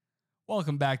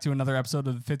Welcome back to another episode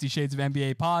of the 50 Shades of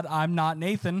NBA pod. I'm not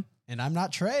Nathan. And I'm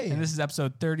not Trey. And this is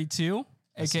episode 32,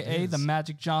 yes, a.k.a. the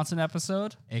Magic Johnson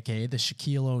episode. A.k.a. the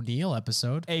Shaquille O'Neal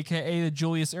episode. A.k.a. the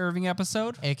Julius Erving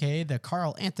episode. A.k.a. the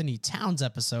Karl Anthony Towns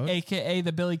episode. A.k.a.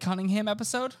 the Billy Cunningham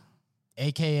episode.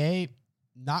 A.k.a.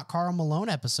 not Karl Malone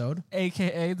episode.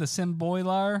 A.k.a. the Sim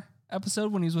Boilar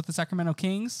episode when he was with the Sacramento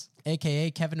Kings.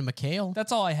 A.k.a. Kevin and McHale.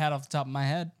 That's all I had off the top of my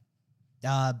head.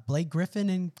 Blake Griffin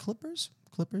and Clippers.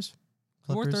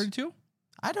 432?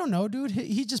 I don't know, dude.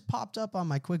 He just popped up on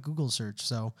my quick Google search.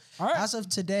 So as of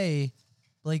today,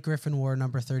 Blake Griffin wore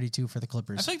number 32 for the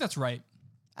Clippers. I think that's right.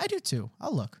 I do too.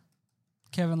 I'll look.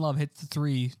 Kevin Love hit the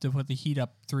three to put the Heat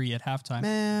up 3 at halftime.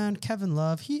 Man, Kevin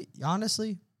Love, he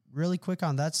honestly, really quick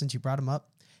on that since you brought him up,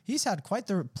 he's had quite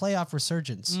the playoff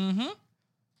resurgence. Mm-hmm.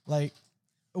 Like,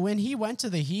 when he went to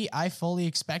the Heat, I fully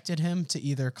expected him to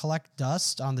either collect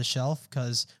dust on the shelf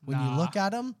because when you look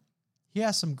at him, he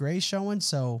has some gray showing,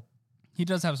 so... He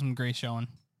does have some gray showing.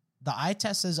 The eye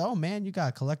test says, oh, man, you got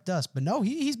to collect dust. But no,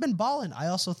 he's been balling. I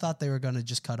also thought they were going to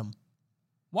just cut him.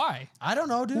 Why? I don't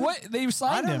know, dude. What? They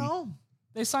signed him. I don't know.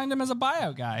 They signed him as a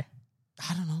buyout guy.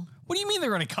 I don't know. What do you mean they're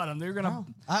going to cut him? They're going to...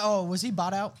 was he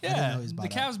bought out? Yeah, I didn't know he was bought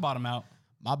the Cavs bought him out.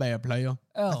 My bad, player.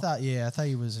 Oh. I thought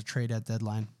he was a trade at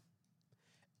deadline.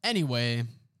 Anyway,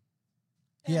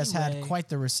 he has had quite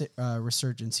the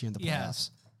resurgence here in the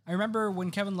playoffs. I remember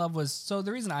when Kevin Love was... So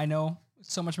the reason I know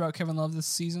so much about Kevin Love this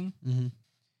season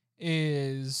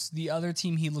is the other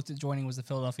team he looked at joining was the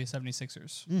Philadelphia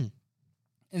 76ers.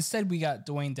 Instead, we got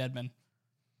Dwayne Dedmon.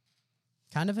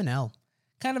 Kind of an L.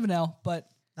 But...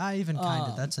 Not even kind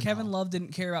of. That's Kevin Love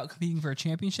didn't care about competing for a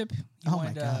championship.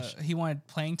 My gosh. He wanted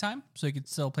playing time so he could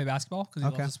still play basketball because he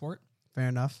loves the sport. Fair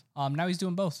enough. Now he's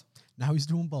doing both.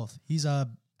 He's a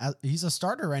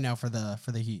starter right now for the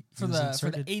Heat. For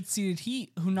the 8th seeded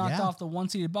Heat who knocked off the 1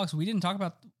 seeded Bucks. We didn't talk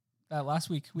about that last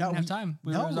week. We didn't have time. It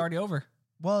was already over.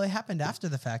 Well, it happened after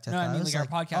the fact. I mean, our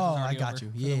podcast was already over. I got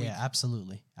you. Yeah,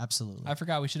 absolutely. I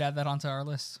forgot we should add that onto our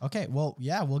list. Okay, well,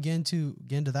 yeah, we'll get into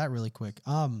that really quick.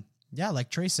 Like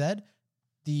Trey said,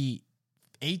 the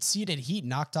 8th seeded Heat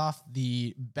knocked off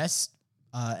the best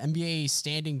NBA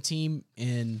standing team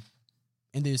in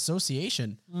the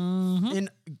association in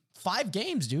 5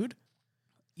 games, dude.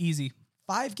 Easy.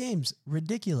 5 games.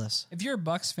 Ridiculous. If you're a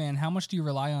Bucks fan, how much do you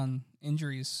rely on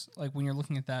injuries? Like when you're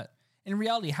looking at that, in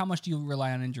reality, how much do you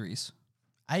rely on injuries?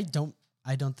 I don't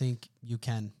think you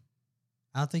can.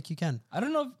 I don't think you can. I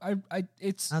don't know. I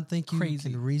don't think crazy.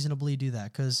 You can reasonably do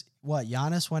that. Cause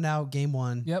Giannis went out game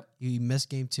 1. Yep. He missed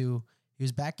game 2. He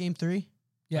was back game 3.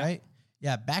 Yeah. Right.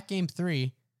 Yeah. Back game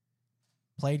 3,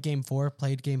 played game 4,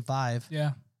 played game 5.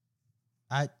 Yeah.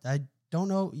 I don't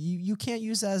know. You can't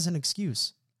use that as an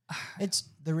excuse. It's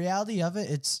the reality of it.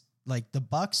 It's like the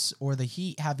Bucks or the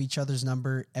Heat have each other's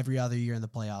number every other year in the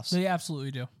playoffs. They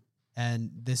absolutely do.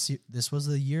 And this was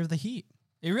the year of the Heat.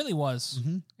 It really was.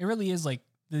 Mm-hmm. It really is like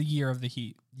the year of the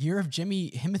Heat. Year of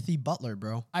Timothy Butler,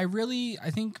 bro. I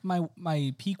think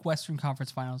my peak Western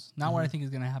Conference Finals, not what I think is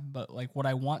going to happen, but like what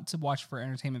I want to watch for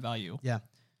entertainment value. Yeah.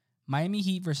 Miami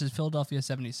Heat versus Philadelphia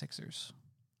 76ers.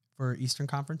 For Eastern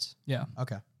Conference? Yeah.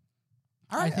 Okay.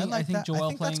 All right. I think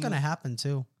that's going to happen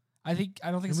too. I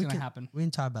don't think it's going to happen. We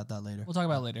can talk about that later. We'll talk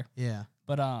about it later. Yeah.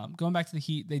 But going back to the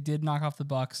Heat, they did knock off the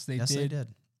Bucks. They did.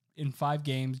 In 5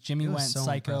 games. Jimmy went so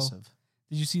psycho. Impressive.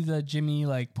 Did you see the Jimmy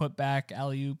like put back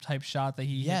alley-oop type shot that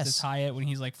he hit to tie it when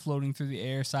he's like floating through the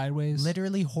air sideways?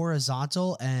 Literally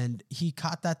horizontal, and he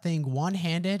caught that thing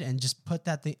one-handed and just put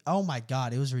that thing. Oh my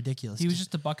God, it was ridiculous. He was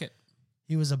just a bucket.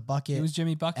 He was a bucket. He was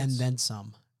Jimmy Buckets. And then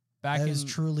some. That was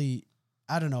truly,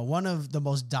 I don't know, one of the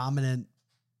most dominant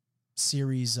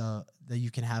series that you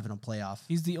can have in a playoff.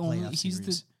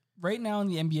 Right now in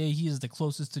the NBA, he is the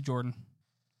closest to Jordan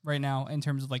right now in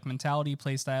terms of like mentality,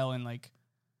 play style, and like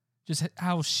just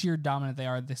how sheer dominant they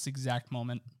are at this exact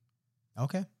moment.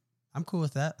 Okay. I'm cool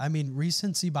with that. I mean,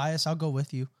 recency bias, I'll go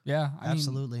with you. Yeah.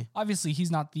 Absolutely. Obviously, he's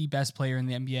not the best player in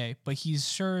the NBA, but he's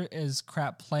sure as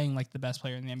crap playing like the best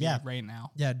player in the NBA right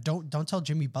now. Yeah, don't tell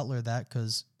Jimmy Butler that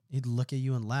because he'd look at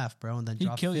you and laugh, bro, and then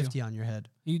drop 50 on your head.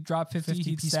 He'd drop 50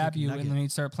 he'd stab you, and then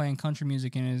he'd start playing country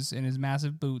music in his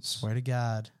massive boots. Swear to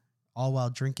God. All while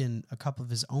drinking a cup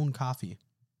of his own coffee.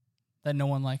 That no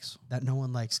one likes.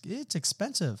 It's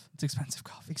expensive. It's expensive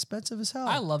coffee. Expensive as hell.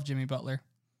 I love Jimmy Butler.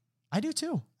 I do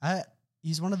too.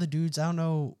 He's one of the dudes. I don't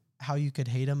know how you could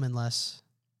hate him unless...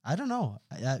 I don't know.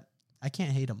 I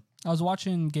can't hate him. I was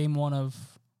watching game 1 of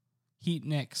Heat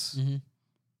Knicks,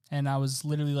 and I was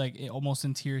literally like almost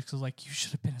in tears because like, you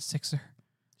should have been a Sixer.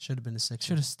 Should have been a Sixer.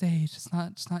 Should have stayed. It's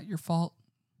not your fault.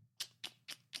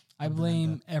 I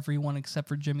blame everyone except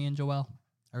for Jimmy and Joel.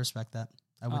 I respect that.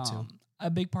 I would too. A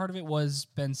big part of it was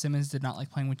Ben Simmons did not like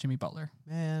playing with Jimmy Butler.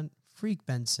 Man, freak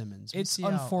Ben Simmons. It's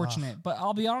unfortunate, but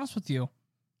I'll be honest with you.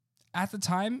 At the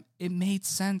time, it made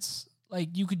sense. Like,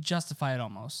 you could justify it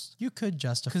almost. You could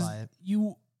justify it.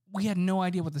 We had no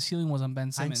idea what the ceiling was on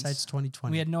Ben Simmons. Hindsight's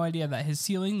 2020. We had no idea that his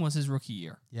ceiling was his rookie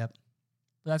year. Yep.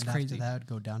 But that's crazy. After that would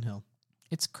go downhill.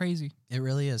 It's crazy. It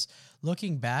really is.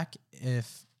 Looking back,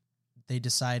 if they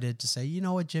decided to say, you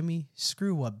know what, Jimmy,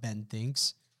 screw what Ben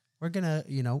thinks. We're going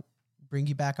to, bring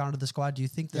you back onto the squad. Do you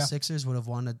think the Sixers would have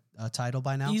won a title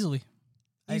by now? Easily.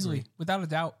 Without a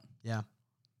doubt. Yeah.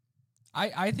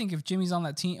 I think if Jimmy's on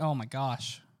that team, oh my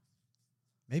gosh.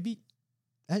 Maybe.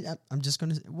 I'm just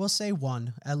going to, we'll say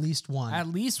one, at least one. At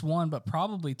least one, but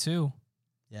probably two.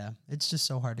 Yeah. It's just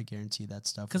so hard to guarantee that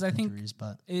stuff. Because I think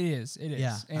but it is.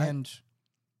 Yeah, and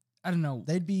I don't know.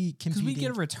 They'd be competing. Because we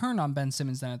get a return on Ben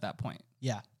Simmons then at that point.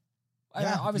 Yeah.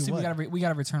 Obviously, we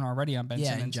got a return already on Ben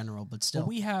Simmons. Yeah, in general, but still. But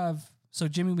we have,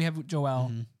 Jimmy, we have Joel,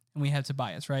 and we have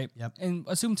Tobias, right? Yep. And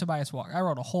assume Tobias walk. I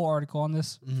wrote a whole article on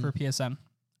this for PSM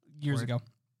years ago.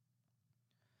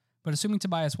 But assuming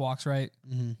Tobias walks, right?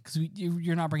 Because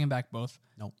you're not bringing back both.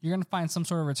 Nope. You're going to find some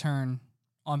sort of return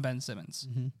on Ben Simmons.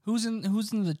 Who's in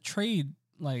the trade?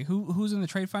 Like, who's in the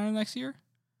trade final next year?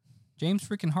 James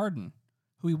freaking Harden,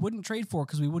 who we wouldn't trade for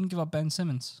because we wouldn't give up Ben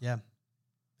Simmons. Yeah.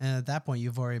 And at that point,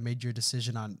 you've already made your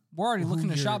decision on. We're already looking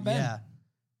to shop Ben. Yeah.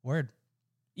 Word.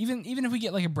 Even if we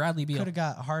get like a Bradley Beal. Could have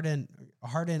got Harden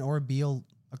or Beal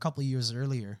a couple of years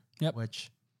earlier. Yep. Which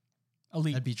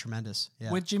elite. That'd be tremendous.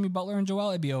 Yeah. With Jimmy Butler and Joel,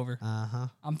 it'd be over. Uh-huh.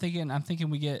 I'm thinking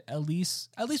we get at least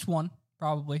one,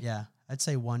 probably. Yeah. I'd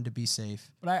say one to be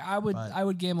safe. But I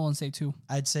would gamble and say two.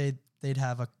 I'd say they'd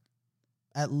have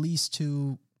at least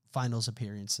two finals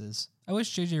appearances. I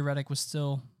wish JJ Redick was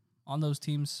still on those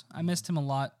teams. I missed him a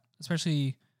lot,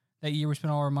 especially that year we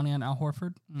spent all our money on Al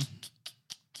Horford.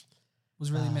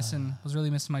 Was really missing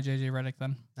my JJ Redick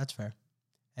then. That's fair.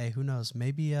 Hey, who knows?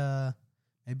 Maybe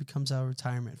comes out of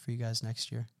retirement for you guys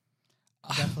next year.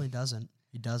 He definitely doesn't.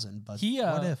 He doesn't. But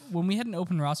what if? When we had an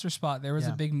open roster spot, there was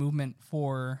a big movement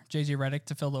for JJ Redick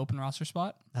to fill the open roster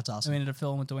spot. That's awesome. And we ended up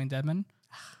filling with Dwayne Dedmon,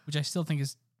 which I still think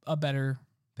is a better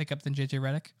pickup than JJ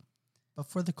Redick. But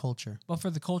for the culture.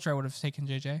 I would have taken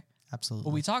JJ. Absolutely.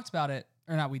 But we talked about it,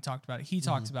 or not we talked about it. He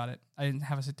talked about it. I didn't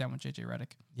have a sit down with JJ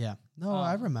Redick. Yeah. No,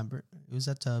 I remember. It was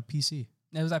at PC.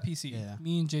 It was at PC. Yeah.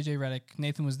 Me and JJ Redick.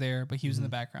 Nathan was there, but he was in the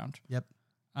background. Yep.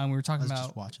 We were talking about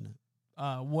just watching it.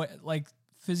 What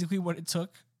physically what it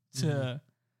took to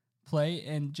play,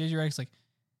 and JJ Redick's like,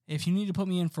 if you need to put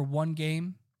me in for one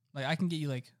game, like I can get you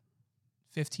like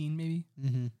 15 maybe.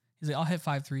 He's like, I'll hit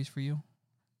 5 threes for you.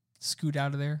 Scoot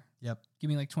out of there. Yep. Give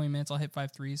me like 20 minutes. I'll hit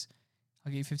 5 threes.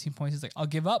 I'll get you 15 points. He's like, I'll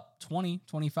give up 20,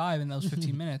 25 in those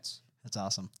 15 minutes. That's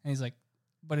awesome. And he's like,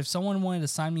 but if someone wanted to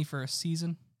sign me for a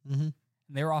season and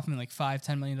they were offering me like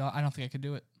 $5-10 million, I don't think I could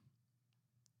do it.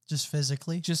 Just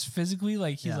physically?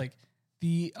 Like he's like,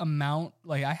 the amount,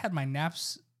 like I had my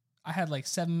naps, I had like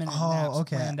 7-minute naps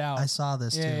planned out. I saw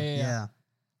this too. Yeah.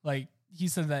 Like he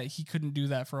said that he couldn't do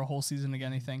that for a whole season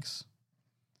again, he thinks.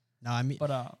 No, I mean,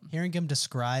 but hearing him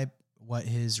describe what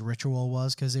his ritual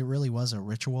was, because it really was a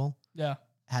ritual. Yeah.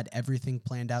 Had everything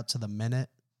planned out to the minute.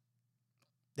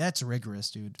 That's rigorous,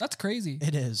 dude. That's crazy.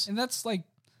 It is. And that's like,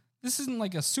 this isn't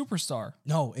like a superstar.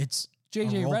 No, it's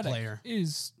JJ Redick player.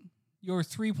 Is your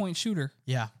 3-point shooter.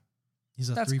 Yeah. He's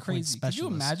a 3-point specialist. Could you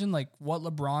imagine like what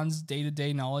LeBron's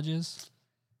day-to-day knowledge is?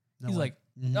 No he's way. like,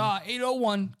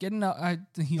 801, getting up.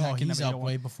 He's up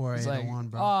way before 801,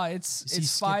 bro. It's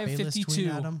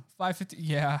 5:52. 5:50.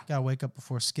 Yeah. Gotta wake up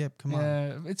before Skip. Come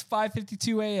on. It's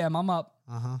 5:52 a.m. I'm up.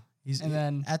 And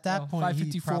then at that point,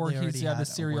 5:54, he's at his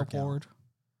cereal board.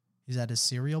 He's at his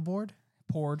cereal board.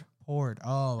 Poured.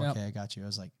 Oh, okay, I got you. I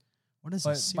was like, what is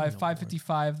this? By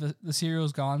 5:55, the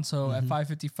cereal's gone. So at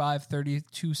 5:55,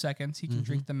 32 seconds, he can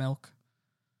drink the milk.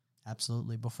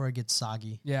 Absolutely, before it gets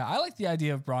soggy. Yeah, I like the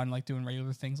idea of Braun like doing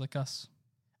regular things like us.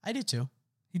 I do too.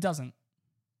 He doesn't.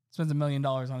 Spends $1 million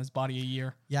on his body a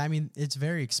year. Yeah, I mean, it's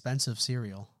very expensive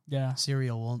cereal. Yeah.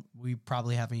 Cereal we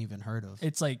probably haven't even heard of.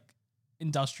 It's like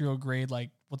industrial grade,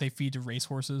 like what they feed to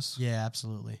racehorses. Yeah,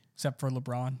 absolutely. Except for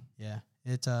LeBron. Yeah.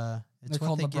 It's They're what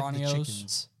called they give the LeBronios.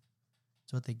 chickens.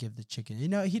 It's what they give the chicken. You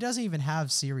know, he doesn't even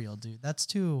have cereal, dude. That's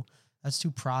too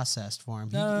processed for him.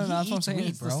 No, that's what I'm saying. Wheat,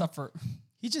 it's bro. the stuff for...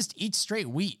 He just eats straight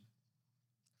wheat.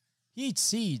 He eats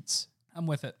seeds. I'm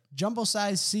with it.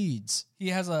 Jumbo-sized seeds. He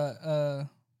has hold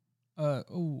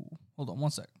on one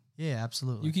sec. Yeah,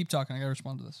 absolutely. You keep talking. I got to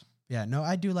respond to this. Yeah, no,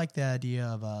 I do like the idea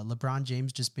of LeBron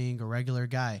James just being a regular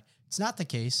guy. It's not the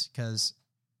case because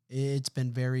it's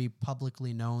been very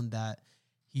publicly known that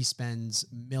he spends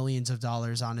millions of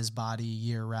dollars on his body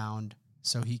year round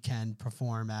so he can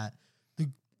perform at the,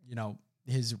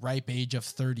 his ripe age of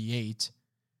 38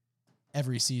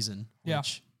 every season,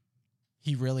 which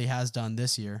he really has done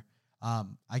this year.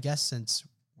 I guess since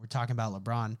we're talking about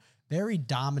LeBron, very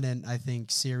dominant, I think,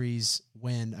 series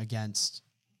win against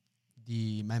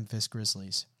the Memphis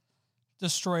Grizzlies.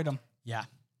 Destroyed them. Yeah.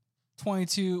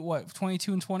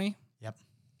 22-20? Yep.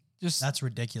 That's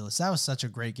ridiculous. That was such a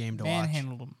great game to watch.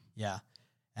 Manhandled them. Yeah.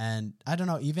 And I don't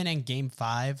know, even in game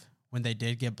 5, when they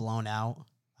did get blown out,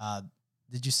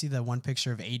 did you see the one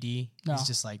picture of AD? No. He's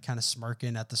just like kind of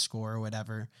smirking at the score or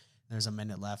whatever. There's a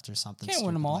minute left or something. Can't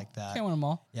win them all. Like that. Can't win them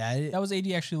all. Yeah. That was AD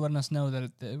actually letting us know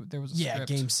that there was a script.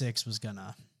 game 6 was going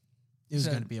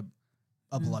to be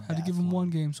a bloodbath. Had to give him one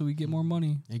game so we get more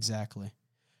money. Exactly.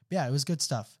 Yeah, it was good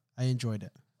stuff. I enjoyed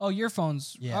it. Oh, your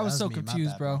phone's. Yeah, I was so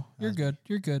confused, bro. You're good.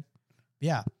 You're good.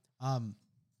 Yeah.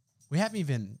 We haven't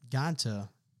even gone to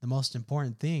the most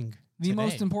important thing. The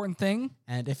most important thing?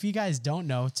 And if you guys don't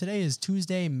know, today is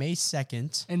Tuesday, May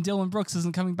 2nd. And Dylan Brooks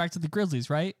isn't coming back to the Grizzlies,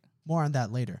 right? More on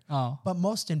that later. Oh. But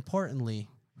most importantly,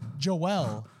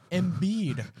 Joel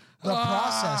Embiid. The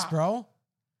process, bro.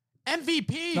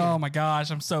 MVP. Oh, my gosh.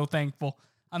 I'm so thankful.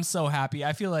 I'm so happy.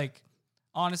 I feel like,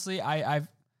 honestly, I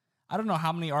don't know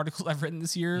how many articles I've written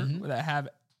this year that have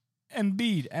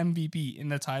Embiid MVP in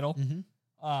the title.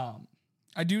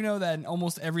 I do know that in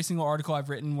almost every single article I've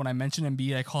written, when I mention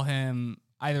Embiid, I call him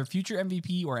either future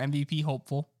MVP or MVP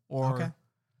hopeful. Or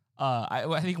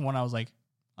I think one I was like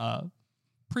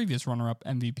previous runner-up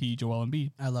MVP Joel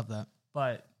Embiid. I love that.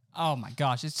 But oh my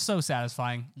gosh, it's so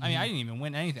satisfying. I mean, I didn't even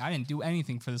win anything. I didn't do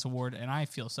anything for this award, and I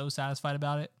feel so satisfied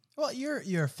about it. Well,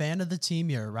 you're a fan of the team.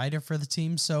 You're a writer for the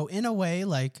team. So in a way,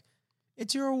 like,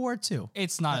 it's your award too.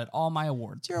 It's not at all my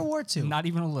award. It's your award too. Not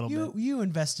even a little bit. You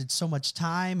invested so much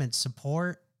time and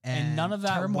support and none of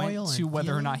that went to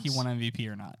whether or not he feelings. won MVP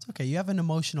or not. It's okay. You have an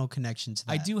emotional connection to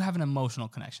that. I do have an emotional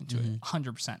connection to it,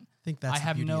 100%. I think that's I the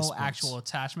have beauty of no sports. actual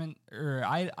attachment, or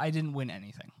I didn't win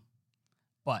anything.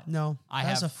 But No, I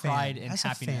as have a fan, pride and as a fan,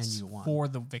 happiness you won. for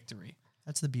the victory.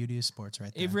 That's the beauty of sports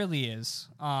right there. It really is.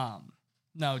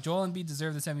 No, Joel Embiid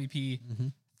deserved this MVP.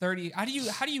 30. How do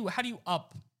you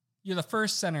up? You're the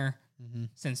first center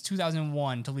since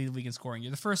 2001 to lead the league in scoring.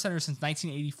 You're the first center since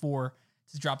 1984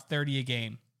 to drop 30 a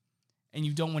game, and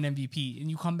you don't win MVP, and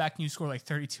you come back and you score like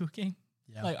 32 a game.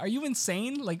 Yeah. Like, are you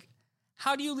insane? Like,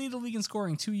 how do you lead the league in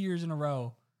scoring 2 years in a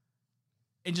row?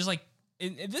 And just like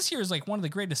this year is like one of the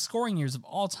greatest scoring years of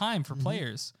all time for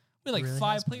players. We had like really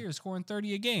 5 players scoring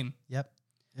 30 a game. Yep.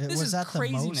 This was is that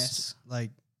craziness. the most like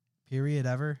period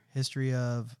ever history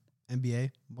of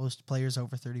NBA? Most players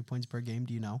over 30 points per game.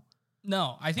 Do you know?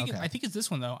 No, I think Okay. it's this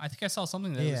one though. I think I saw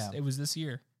something that it was this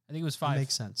year. I think it was 5. It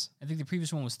makes sense. I think the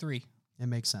previous one was 3. It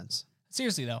makes sense.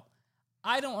 Seriously though,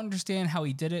 I don't understand how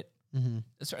he did it,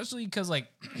 especially because like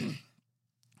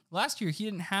last year he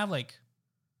didn't have like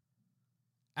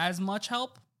as much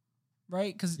help,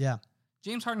 right? Because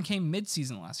James Harden came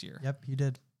mid-season last year. Yep, he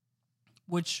did.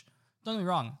 Which, don't get me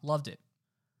wrong, loved it.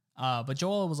 But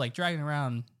Joel was like dragging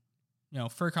around,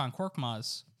 Furkan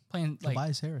Korkmaz playing like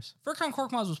Tobias Harris. Furkan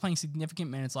Korkmaz was playing significant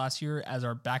minutes last year as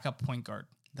our backup point guard.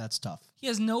 That's tough. He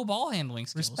has no ball handling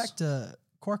skills. Respect to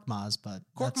Korkmaz, but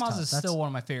Korkmaz is still one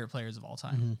of my favorite players of all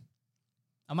time.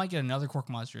 I might get another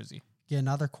Korkmaz jersey. Get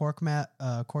another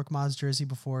Korkmaz jersey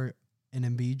before an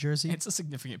Embiid jersey. It's a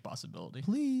significant possibility.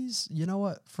 Please, you know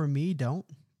what? For me, don't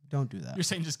do that. You're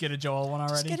saying just get a Joel one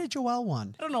already? Just get a Joel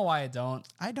one. I don't know why I don't.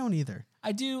 I don't either.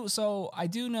 I do. So I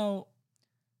do know.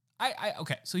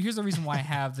 Okay. So here's the reason why I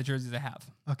have the jerseys I have.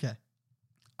 Okay.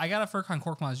 I got a Furkan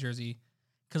Korkmaz jersey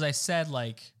because I said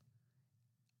like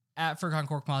at Furkan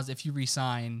Korkmaz, if you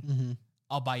resign,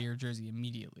 I'll buy your jersey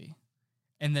immediately.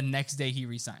 And the next day he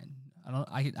resigned.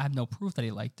 I have no proof that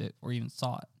he liked it or even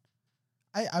saw it.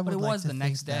 I would it like was to the think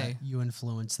next that day. You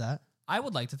influenced that. I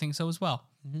would like to think so as well.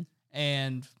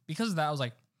 And because of that, I was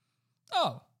like,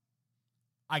 oh,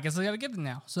 I guess I got to get it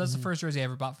now. So that's the first jersey I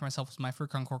ever bought for myself was my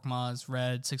Furkan Korkmaz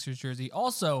red Sixers jersey.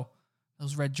 Also,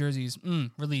 those red jerseys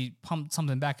really pumped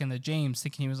something back into James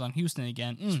thinking he was on Houston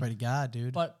again. Swear to God,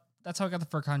 dude. But that's how I got the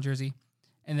Furkan jersey.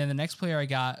 And then the next player I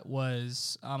got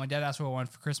was my dad asked what I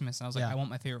wanted for Christmas. And I was like, I want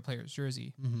my favorite player's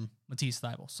jersey. Matisse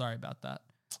Thybulle. Sorry about that.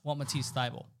 I want Matisse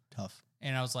Thybulle. Tough.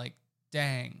 And I was like,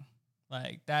 dang,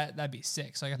 like that'd be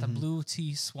sick. So I got the blue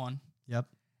Matisse one. Yep.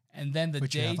 And then the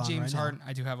Which you have on James right Harden,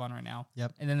 I do have on right now.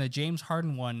 Yep. And then the James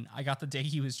Harden one, I got the day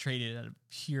he was traded out of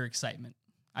pure excitement.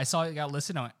 I saw it got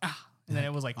listed. I went, and then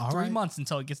it was like 3 months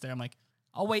until it gets there. I'm like,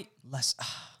 I'll wait.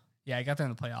 Yeah, I got there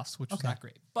in the playoffs, which was not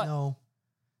great. But no.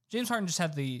 James Harden just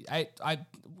had I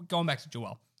going back to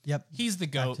Joel. Yep. He's the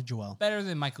Back GOAT. to Joel. Better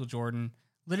than Michael Jordan.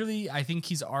 Literally, I think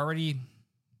he's already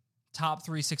top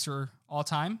 3 Sixer all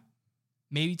time.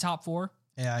 Maybe top 4.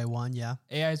 AI 1, yeah.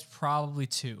 AI is probably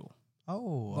 2.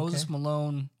 Oh, okay. Moses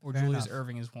Malone or Fair Julius enough.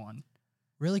 Erving is 1.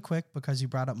 Really quick, because you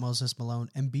brought up Moses Malone,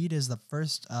 Embiid is the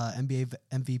first NBA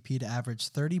MVP to average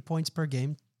 30 points per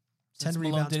game, 10 Since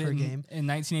Malone rebounds did it per game, in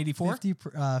 1984.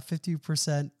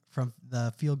 50% from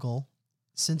the field goal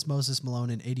since Moses Malone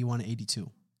in 81-82.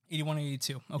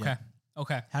 81-82. Okay. Yeah.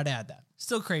 Okay. How'd add that?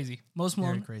 Still crazy. Most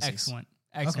Malone, crazy. excellent.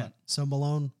 Okay, Excellent. so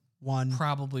Malone 1,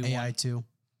 Probably AI 1. 2.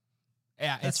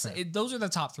 Yeah, That's fair. those are the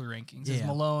top 3 rankings. It's Yeah.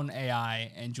 Malone,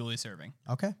 AI, and Julius Erving.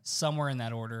 Okay. Somewhere in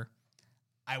that order.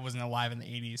 I wasn't alive in the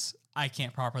 80s. I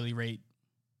can't properly rate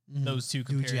Mhm. those two Dudes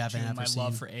you compared haven't to ever my seen.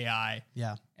 love for AI.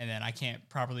 Yeah. And then I can't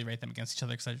properly rate them against each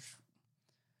other because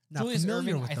Not Julius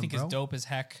familiar Erving, with I them, think, bro. is dope as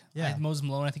heck. Yeah. Moses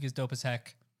Malone, I think, is dope as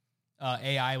heck.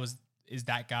 AI is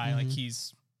that guy. Like, Mhm.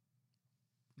 he's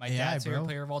my AI, dad's favorite bro.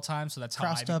 player of all time. So that's how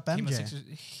Crossed I up became a MJ. Sixers.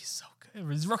 He's so good. It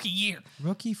was his rookie year.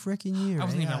 Rookie freaking year. I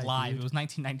wasn't even AI, alive. dude. It was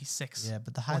 1996. Yeah,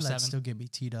 but the or highlights 7. still get me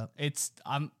teed up. I get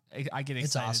excited.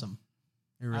 It's awesome.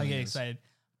 It really I get is. excited.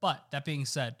 But that being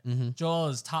said, Mhm. Joel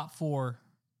is top 4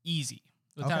 easy.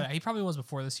 Without Okay. He probably was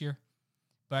before this year.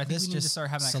 But I think This we need to just start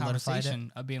having that solidified it.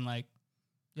 conversation of being like,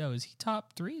 yo, is he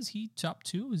top 3? Is he top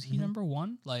 2? Is he number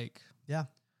 1? Like, Yeah.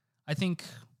 I think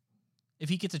if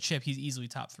he gets a chip, he's easily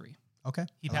top 3. Okay.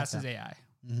 He I like passes that. AI.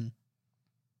 Mhm. Man,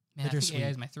 I think Bittersweet. AI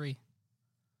is my 3.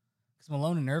 Because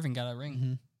Malone and Irving got a ring.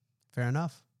 Mhm. Fair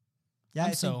enough. Yeah,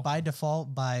 I think by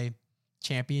default, by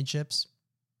championships,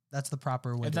 that's the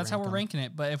proper way. If that's how we're them. ranking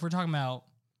it. But if we're talking about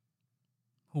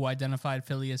who identified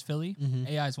Philly as Philly, Mhm.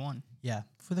 AI's 1. Yeah,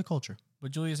 for the culture.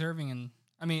 But Julius Erving and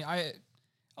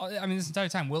this entire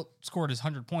time, Wilt scored his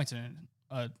 100 points in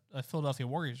a Philadelphia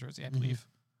Warriors jersey, I believe.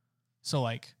 So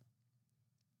like,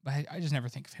 but I just never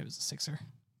think of him as a Sixer.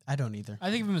 I don't either.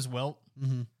 I think of him as Wilt.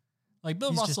 Mm-hmm. Like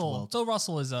Bill He's just Russell. Wilt. Bill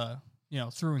Russell is a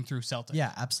through and through Celtic.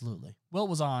 Yeah, absolutely. Wilt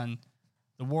was on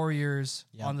the Warriors,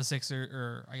 Yeah. on the Sixer,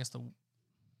 or I guess The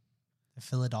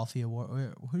Philadelphia War.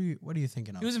 What are you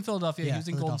thinking of? he was in Philadelphia. Yeah, He was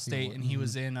in Golden Philadelphia State, War- and he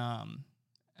was in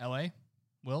L.A.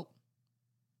 Wilt.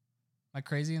 Am I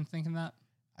crazy in thinking that?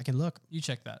 I can look. You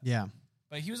check that. Yeah.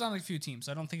 But he was on a few teams,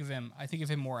 so I don't think of him. I think of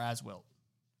him more as Wilt.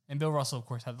 And Bill Russell, of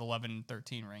course, had the 11 and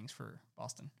 13 rings for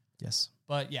Boston. Yes.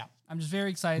 But yeah, I'm just very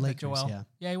excited Lakers, that Joel.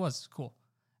 yeah. He was cool.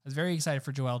 I was very excited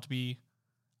for Joel to be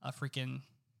a freaking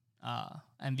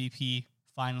MVP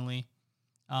finally.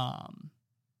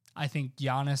 I think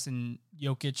Giannis and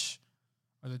Jokic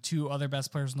are the 2 other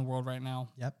best players in the world right now.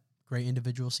 Yep. Great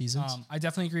individual seasons. I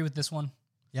definitely agree with this one.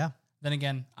 Yeah. Then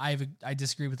again, I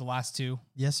disagree with the last 2.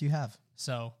 Yes, you have.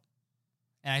 So,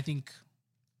 and I think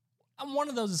one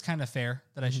of those is kind of fair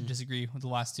that I should Mhm. disagree with the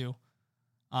last 2.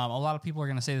 A lot of people are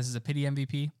going to say this is a pity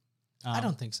MVP. I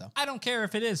don't think so. I don't care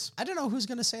if it is. I don't know who's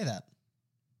going to say that.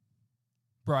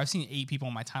 Bro, I've seen 8 people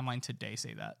on my timeline today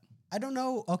say that. I don't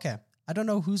know. Okay. I don't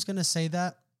know who's going to say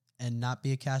that and not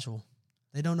be a casual.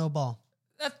 They don't know ball.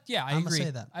 I I'ma agree. say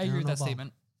that. I agree with No that ball.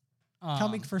 statement.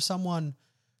 Coming for someone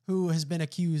who has been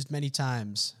accused many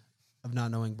times of not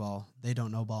knowing ball. They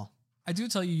don't know ball. I do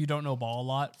tell you don't know ball a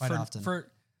lot. Quite often.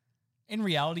 In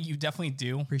reality, you definitely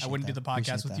do. Appreciate I wouldn't that. do the podcast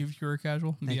Appreciate with that. you if you were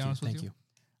casual, to be honest with Thank you.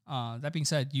 you. That being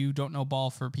said, you don't know ball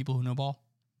for people who know ball.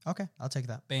 Okay. I'll take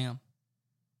that. Bam.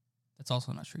 That's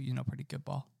also not true. You know pretty good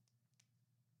ball.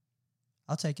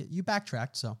 I'll take it. You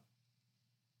backtracked, so.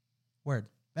 Word.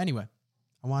 Anyway,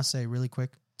 I want to say really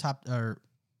quick,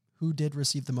 who did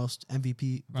receive the most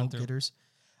MVP Run vote through. getters?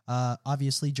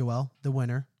 Obviously, Joel, the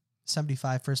winner,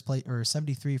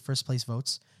 73 first place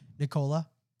votes. Nicola,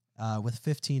 with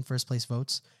 15 first place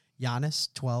votes. Giannis,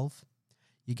 12.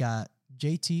 You got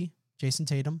JT, Jason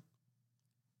Tatum,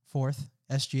 4th.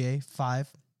 SGA,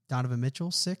 5. Donovan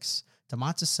Mitchell, 6.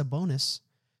 Domantas Sabonis,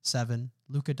 7.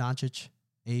 Luka Doncic,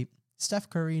 8. Steph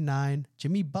Curry, 9.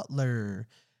 Jimmy Butler,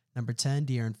 number 10.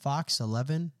 De'Aaron Fox,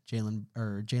 11.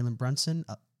 Jalen Brunson,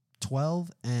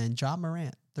 12. And Ja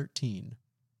Morant, 13.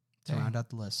 To Dang. round out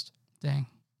the list. Dang.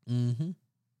 Mm-hmm.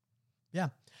 Yeah.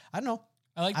 I don't know.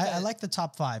 I like the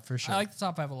top 5 for sure. I like the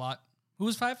top 5 a lot. Who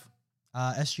was 5?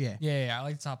 SGA. Yeah. I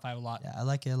like the top 5 a lot. Yeah, I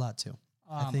like it a lot too.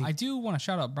 I do want to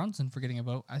shout out Brunson for getting a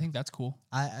vote. I think that's cool.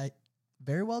 I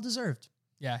very well deserved.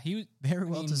 Yeah, Very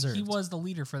well deserved. He was the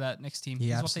leader for that Knicks team. He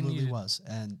He's what they absolutely needed. was.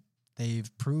 And they've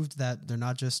proved that they're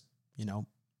not just,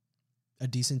 a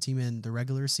decent team in the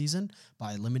regular season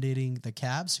by eliminating the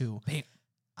Cavs, who Bam.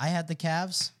 I had the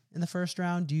Cavs in the first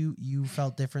round. You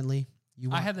felt differently.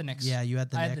 I had the Knicks. Yeah, you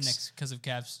had the I Knicks. had the Knicks because of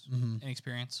Cavs Mhm.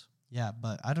 inexperience. Yeah,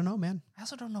 but I don't know, man. I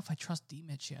also don't know if I trust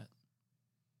D-Mitch yet.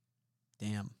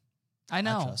 Damn. I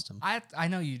know. I trust him. I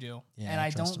know you do. Yeah, and I I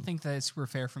trust don't him. think that it's super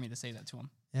fair for me to say that to him.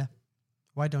 Yeah.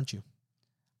 Why don't you?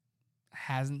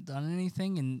 Hasn't done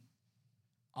anything. And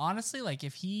honestly, like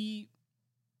if he,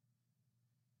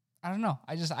 I don't know.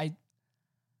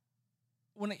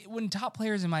 When top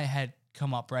players in my head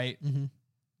come up, right? Mm-hmm.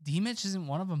 D-Mitch isn't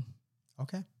one of them.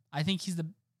 Okay. I think he's the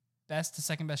best to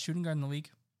second best shooting guard in the league,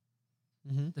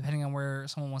 Mm-hmm. depending on where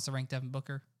someone wants to rank Devin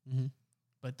Booker. Mm-hmm.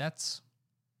 But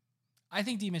I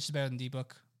think D-Mitch is better than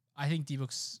D-Book. I think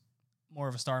D-Book's more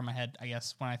of a star in my head, I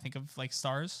guess, when I think of like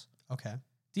stars. Okay.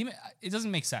 It doesn't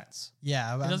make sense.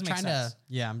 Yeah, It doesn't make sense.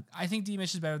 Yeah, I think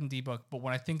D-Mitch is better than D-Book, but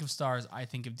when I think of stars, I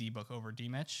think of D-Book over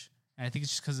D-Mitch. And I think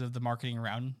it's just because of the marketing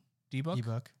around D-Book.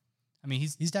 D-Book. I mean,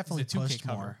 he's definitely a 2K pushed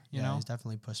cover, more. you know? He's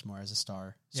definitely pushed more as a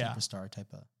star, Yeah. superstar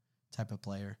type of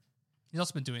player. He's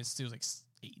also been doing it since he was like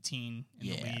 18 in the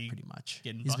league. Pretty much.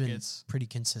 Getting He's buckets. been pretty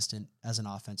consistent as an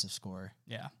offensive scorer.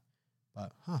 Yeah.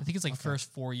 But I think it's like okay.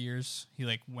 first 4 years, he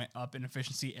like went up in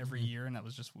efficiency every year, and that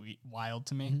was just wild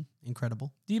to me. Mhm.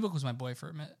 Incredible. D-Book was my boy for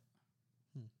a minute.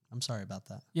 I'm sorry about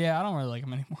that. Yeah, I don't really like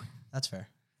him anymore. That's fair.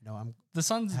 No, I'm The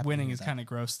Suns Happy winning with is that. kind of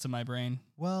gross to my brain.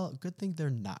 well. Good thing they're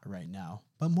not right now.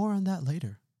 But more on that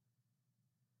later.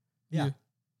 Yeah.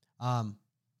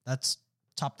 That's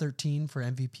top 13 for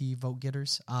MVP vote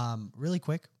getters. Really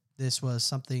quick, this was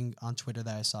something on Twitter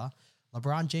that I saw.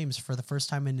 LeBron James, for the first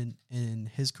time in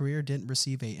his career, didn't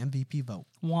receive a MVP vote.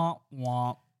 Womp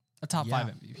womp. A top Yeah.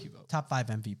 5 MVP vote. Top 5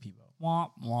 MVP vote.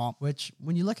 Womp womp. Which,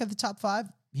 when you look at the top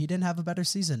 5, he didn't have a better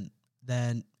season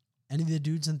than any of the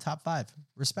dudes in the top 5.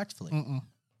 Respectfully.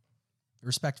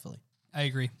 Respectfully. I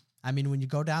agree. I mean, when you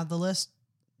go down the list,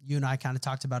 you and I kind of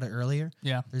talked about it earlier.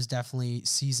 Yeah. There's definitely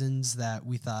seasons that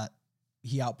we thought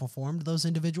he outperformed those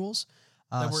individuals.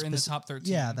 That were in the top 13.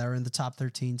 Yeah, that were in the top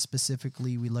 13.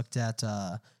 Specifically, we looked at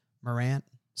Morant,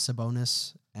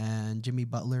 Sabonis, and Jimmy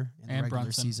Butler in the And regular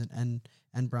Brunson. season,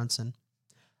 and Brunson.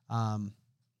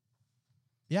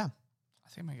 Yeah, I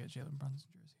think I might get Jalen Brunson's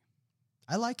jersey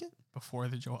I like it. before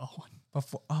the Joel one.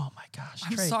 Before, oh my gosh,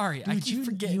 I'm Trey, sorry. I dude, keep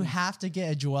forgetting. You have to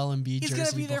get a Joel Embiid He's jersey. going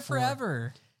to be there before.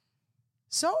 forever.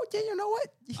 So, yeah, you know what?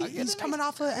 I'll get He's it coming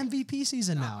off an MVP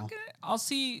season now. I'll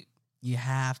see. You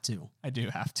have to. I do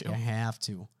have to. You have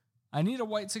to. I need a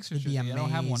white Sixers It'd be jersey. I don't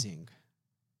have one. amazing.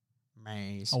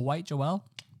 Amazing. A white Joel?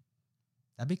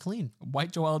 That'd be clean. A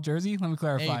white Joel jersey? Let me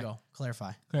clarify. There you go.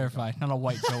 Clarify. Clarify. Not a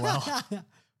white Joel.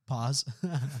 Pause.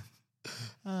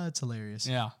 It's hilarious.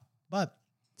 Yeah. But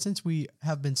since we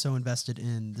have been so invested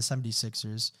in the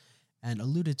 76ers and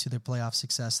alluded to their playoff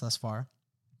success thus far,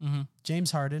 Mm-hmm.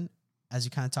 James Harden, as you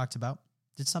kind of talked about,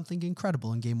 did something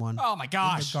incredible in game 1 Oh, my in the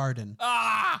gosh. Garden.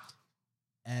 Ah!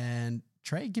 And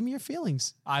Trey, give me your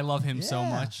feelings. I love him so Yeah.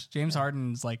 much. James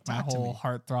Harden's like my Talk to whole me.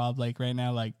 heartthrob. Like right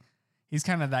now, like he's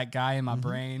kind of that guy in my Mhm.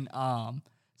 brain.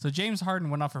 So James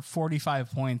Harden went off for 45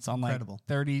 points on like Incredible.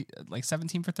 30, like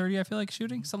 17 for 30. I feel like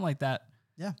shooting something like that.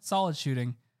 Yeah. Solid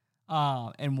shooting.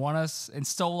 And won us and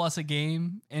stole us a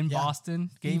game in Yeah.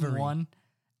 Boston. Game Thievery. 1,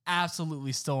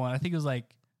 absolutely stolen. I think it was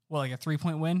like a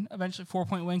 3-point win eventually,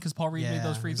 4-point win because Paul Reed made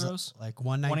those free it was throws. Like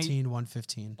 119,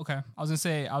 115. Okay. I was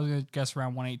gonna guess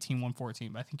around 118,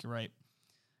 114, but I think you're right.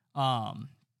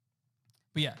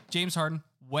 But yeah, James Harden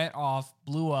went off,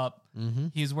 blew up. Mm-hmm.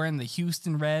 He was wearing the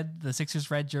Houston red, the Sixers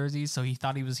red jersey, so he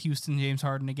thought he was Houston James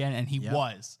Harden again, and he Yep.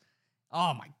 was.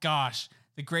 Oh my gosh.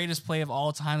 The greatest play of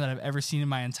all time that I've ever seen in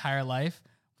my entire life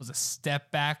was a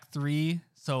step back 3.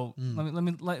 So let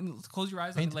me close your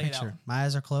eyes. Paint Let the me lay it out. picture. My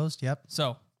eyes are closed. Yep.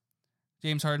 So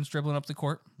James Harden's dribbling up the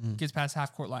court, gets past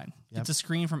half court line, gets a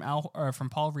screen from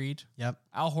Paul Reed. Yep.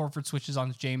 Al Horford switches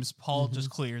on to James. Paul just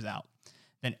clears out.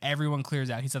 Then everyone clears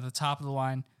out. He's at the top of the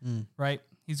line, right?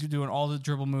 He's doing all the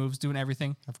dribble moves, doing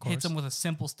everything. Of course. Hits him with a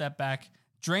simple step back,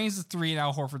 drains the 3 in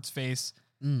Al Horford's face.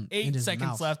 In 8 his seconds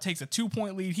mouth. left, takes a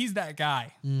 2-point lead. He's that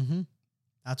guy. Mm-hmm.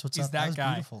 That's what's He's up. that was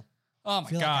guy. beautiful. Oh my I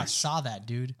feel like I gosh. saw that,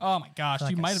 dude. Oh my gosh.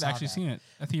 feel You like I might have saw actually that. seen it.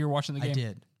 I think you were watching the game. I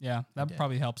did. Yeah, that did.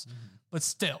 probably helps. But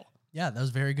still, Yeah, that was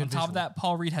very good. on top of that,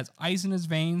 Paul Reed has ice in his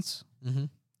veins.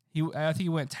 Mm-hmm. I think he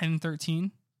went 10 and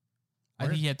 13. I Word.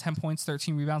 think he had 10 points,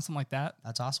 13 rebounds, something like that.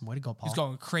 That's awesome. Way to go, Paul. He's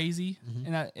going crazy.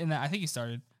 Mhm. And I think he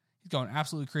started. He's going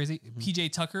absolutely crazy. PJ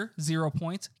Tucker, 0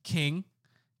 points. King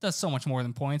does so much more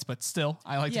than points, but still,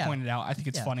 I like Yeah. to point it out. I think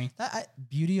it's Yeah. funny.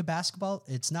 Beauty of basketball,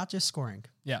 it's not just scoring.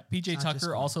 Yeah. PJ Not just Tucker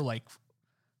scoring. also like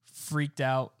freaked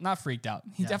out. Not freaked out.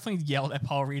 He Yeah. definitely yelled at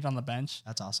Paul Reed on the bench.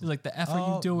 That's awesome. He's like, the F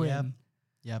are you doing?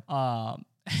 Yep.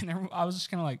 And I was just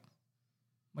kind of like,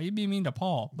 why you being mean to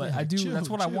Paul? But Yeah, I do. chill, That's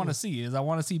what I want to chill. see. Is I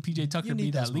want to see PJ Tucker You be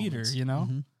need that those leader. moments. You know,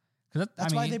 Mhm. because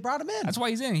That's why they brought him in. That's why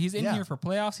he's in. He's in Yeah. here for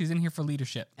playoffs. He's in here for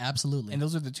leadership. Absolutely. And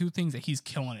those are the two things that he's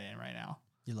killing it in right now.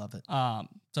 You love it.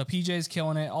 So PJ's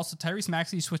killing it. Also, Tyrese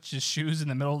Maxey switched his shoes in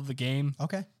the middle of the game.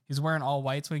 Okay. He's wearing all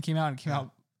whites when he came out and came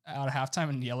out of halftime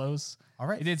in yellows. All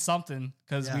right. He did something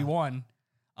because we won.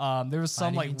 There was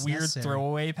some like weird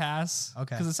throwaway pass.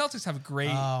 Okay. Because the Celtics have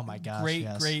great, oh my gosh,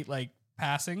 great like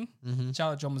passing.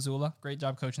 Shout out Joe Mazzulla. Great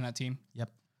job coaching that team. Yep.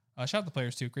 Shout out the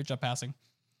players too. Great job passing.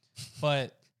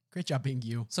 But great job being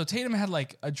you. So Tatum had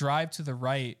like a drive to the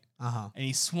right. And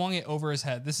he swung it over his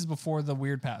head. This is before the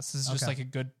weird pass. This is just like a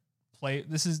good play.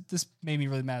 This made me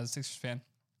really mad as a Sixers fan.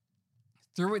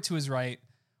 Threw it to his right.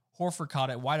 Horford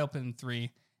caught it wide open in 3.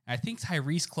 And I think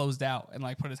Tyrese closed out and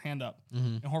like put his hand up.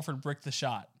 And Horford bricked the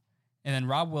shot. And then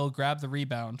Rob Will grabbed the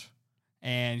rebound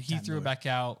and he threw it back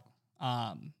out.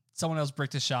 Someone else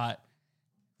bricked a shot.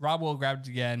 Rob Will grabbed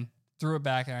it again, threw it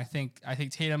back, and I think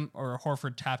Tatum or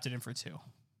Horford tapped it in for 2.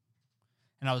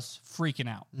 And I was freaking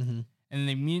out. And then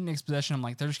the immediate next possession, I'm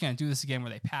like, they're just going to do this again where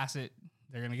they pass it.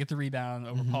 They're going to get the rebound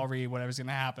over Paul Reed, whatever's going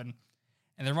to happen.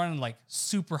 And they're running like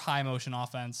super high motion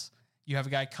offense. You have a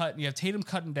guy you have Tatum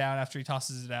cutting down after he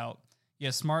tosses it out. You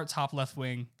have Smart top left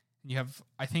wing. And you have,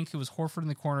 I think it was Horford in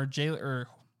the corner, Jalen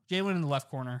in the left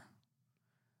corner,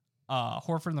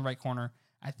 Horford in the right corner.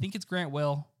 I think it's Grant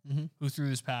Will who threw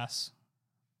this pass.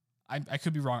 I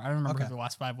could be wrong. I don't remember who the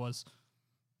last 5 was.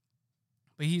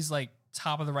 But he's like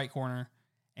top of the right corner.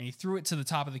 And he threw it to the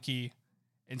top of the key,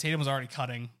 and Tatum was already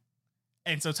cutting.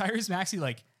 And so Tyrese Maxey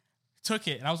like took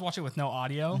it, and I was watching with no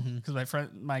audio because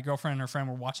my girlfriend and her friend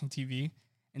were watching TV,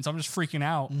 and so I'm just freaking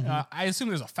out. I assume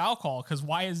there's a foul call because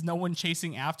why is no one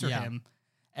chasing after him?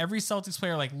 Every Celtics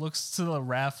player like looks to the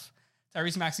ref.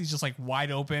 Tyrese Maxey's just like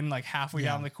wide open, like halfway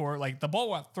down the court. Like the ball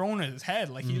got thrown at his head.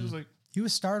 Like he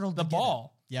was startled. The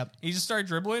ball. Yep. He just started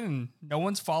dribbling and no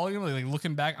one's following him. Like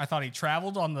looking back, I thought he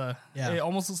traveled on the. It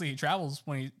almost looks like he travels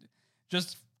when he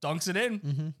just dunks it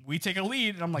in. We take a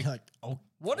lead, and I'm like, oh,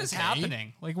 what is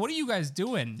happening? Like, what are you guys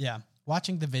doing? Yeah.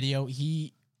 Watching the video,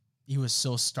 he was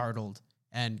so startled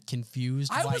and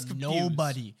confused. I was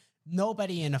confused.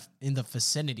 Nobody in the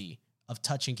vicinity of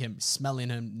touching him, smelling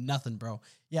him, nothing, bro.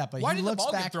 Yeah, but why he did looks the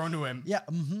ball back, get thrown to him? Yeah,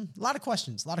 a lot of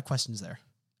questions there.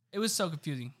 It was so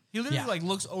confusing. He literally like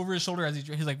looks over his shoulder as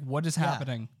he's like, "What is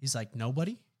happening?" He's like,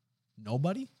 "Nobody."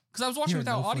 Because I was watching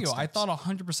without audio. Footsteps. I thought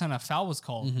 100% a foul was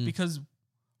called because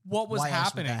what was happening? Why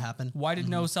else would that happen? Why did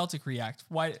no Celtic react?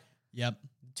 Why? Yep,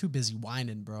 too busy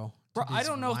whining, bro. I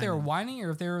don't know if they were whining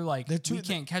or if they were like, we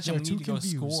can't catch him. We need to go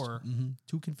score.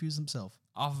 Too confused themselves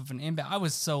off of an inbound. I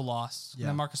was so lost. Yeah. And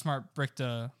then Marcus Smart bricked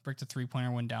a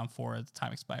 3-pointer, went down 4 as the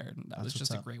time expired. And that was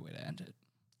just a great way to end it.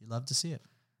 You love to see it.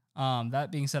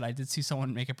 That being said, I did see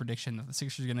someone make a prediction that the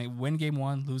Sixers are going to win game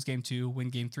 1, lose game 2, win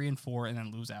game 3 and 4, and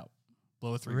then lose out.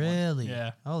 Blow a 3-1. Really?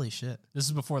 Yeah. Holy shit. This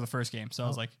is before the first game. So I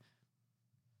was like,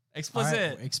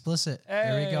 explicit. Right, explicit. Hey,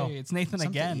 there we go. It's Nathan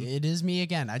again. It is me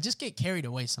again. I just get carried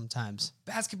away sometimes.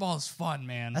 Basketball is fun,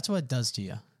 man. That's what it does to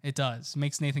you. It does. It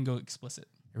makes Nathan go explicit.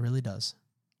 It really does.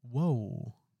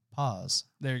 Whoa. Pause.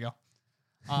 There you go.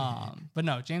 But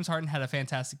no, James Harden had a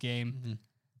fantastic game.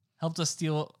 Helped us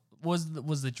steal. Was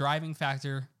the driving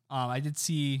factor. I did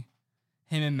see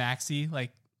him and Maxey,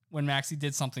 like when Maxey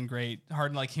did something great,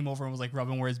 Harden like came over and was like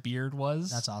rubbing where his beard was.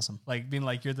 That's awesome. Like being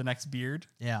like, "You're the next beard."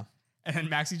 Yeah. And then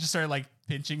Maxey just started like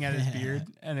pinching at his beard,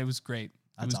 and it was great.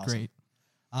 It was awesome. Great.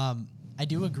 I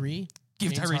do agree.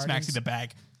 Give Tyrese Maxey the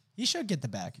bag. He should get the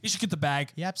bag. He should get the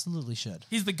bag. He absolutely should.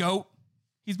 He's the GOAT.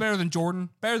 He's better than Jordan,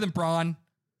 better than Bron.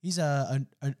 He's a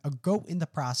GOAT in the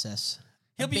process.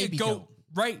 He'll be a GOAT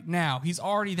right now. He's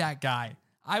already that guy.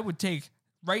 I would take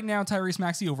right now Tyrese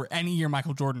Maxey over any year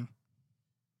Michael Jordan.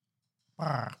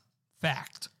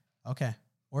 Fact. Okay.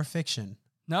 Or fiction.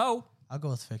 No. I'll go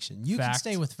with fiction. You can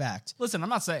stay with fact. Listen, I'm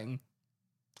not saying.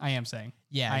 I am saying.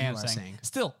 Yeah, I am saying.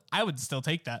 Still, I would still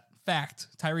take that. Fact.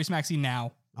 Tyrese Maxey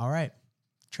now. All right.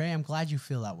 Trey, I'm glad you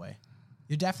feel that way.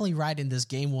 You're definitely riding this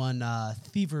game 1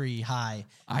 thievery high.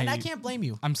 And I can't blame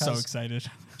you. I'm so excited.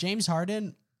 James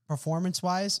Harden,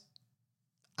 performance-wise,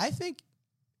 I think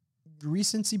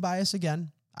recency bias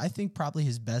again. I think probably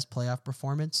his best playoff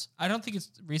performance. I don't think it's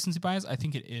recency bias. I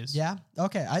think it is. Yeah?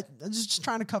 Okay. I'm just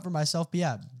trying to cover myself. But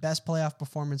yeah, best playoff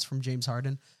performance from James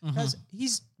Harden. Because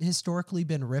he's historically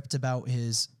been ripped about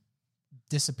his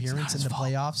disappearance in the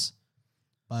playoffs.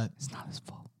 But it's not his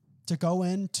fault. To go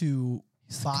into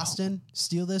Boston,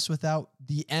 steal this without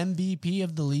the MVP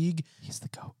of the league. He's the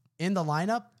GOAT. In the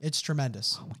lineup, it's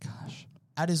tremendous. Oh, my gosh.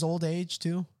 At his old age,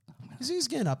 too. He's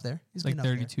getting up there. He's like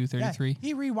 32, 33. Yeah,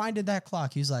 he rewinded that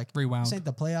clock. He's like, this ain't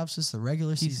the playoffs, it's the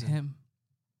regular season. He's him.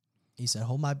 He said,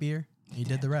 hold my beer. He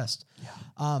did the rest.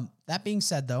 Yeah. That being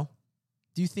said, though,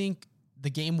 do you think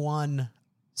the game 1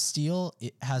 steal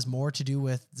it has more to do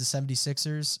with the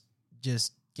 76ers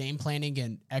just game planning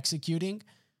and executing,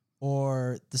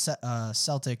 or the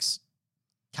Celtics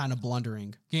kind of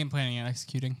blundering? Game planning and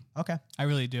executing. Okay. I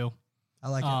really do. I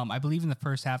like it. I believe in the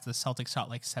first half, the Celtics shot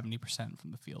like 70%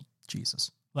 from the field.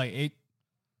 Jesus. Like it.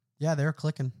 Yeah, they're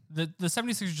clicking. The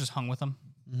 76ers just hung with them.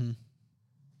 Mm-hmm.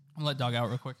 I'll let Dog out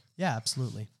real quick. Yeah,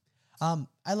 absolutely.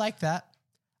 I like that.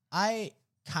 I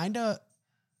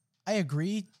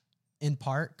agree in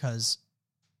part because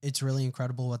it's really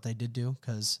incredible what they did do,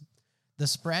 because the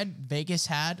spread Vegas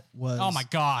had was, oh my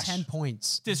gosh, 10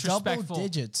 points. Disrespectful. Double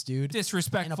digits, dude.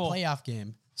 Disrespectful. In a playoff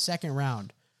game, second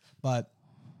round. But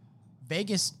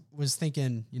Vegas was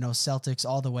thinking, Celtics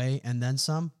all the way and then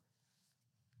some.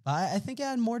 But I think it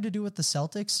had more to do with the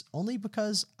Celtics, only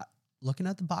because looking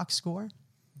at the box score,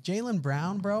 Jaylen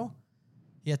Brown, bro,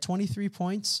 he had 23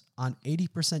 points on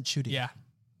 80% shooting. Yeah.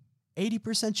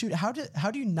 80% shooting. How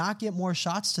do you not get more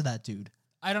shots to that dude?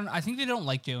 I think they don't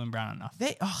like Jaylen Brown enough.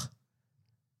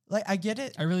 I get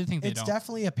it. I really think they don't. It's don't.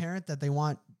 definitely apparent that they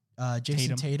want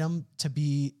Jason Tatum to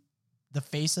be the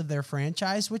face of their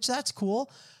franchise, which that's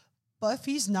cool. But if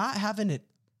he's not having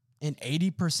an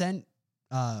 80%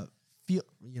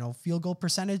 field goal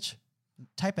percentage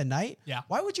type of night, yeah,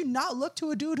 why would you not look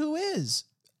to a dude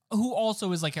who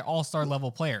also is like an all-star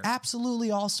level player?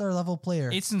 Absolutely all-star level player.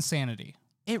 It's insanity.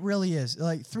 It really is.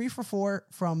 Like 3 for 4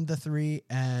 from the 3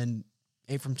 and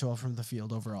 8 from 12 from the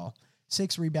field overall.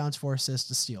 6 rebounds, 4 assists,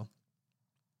 a steal.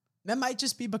 That might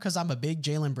just be because I'm a big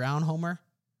Jaylen Brown homer.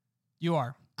 You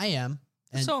are. I am.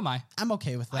 And so am I. I'm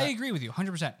okay with that. I agree with you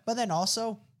 100%. But then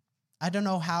also, I don't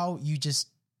know how you just...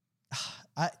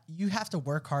 you have to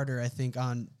work harder, I think,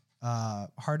 on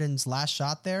Harden's last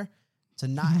shot there to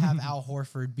not have Al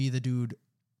Horford be the dude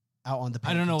out on the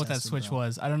paint. I don't know what that switch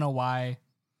was. I don't know why.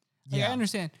 Like, I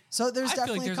understand. So there's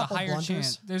definitely there's a couple higher blunders.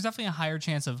 chance. There's definitely a higher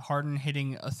chance of Harden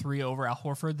hitting a 3 over Al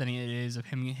Horford than it is of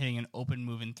him hitting an open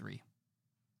moving 3.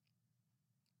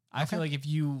 I feel like if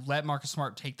you let Marcus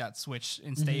Smart take that switch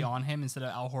and stay on him instead of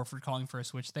Al Horford calling for a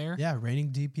switch there. Yeah,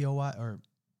 reigning DPOY or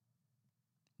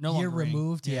no year longer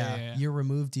removed. Yeah. Year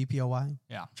removed DPOY.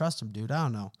 Yeah. Trust him, dude. I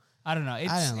don't know.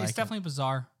 It's definitely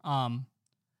bizarre.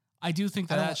 I do think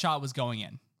that shot was going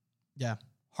in. Yeah.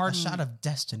 Harden, a shot of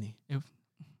destiny.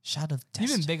 Shot of destiny.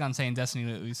 You've been big on saying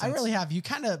destiny lately. I really have. You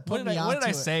kind of put me on. What did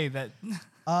I say that?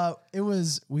 It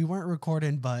was, we weren't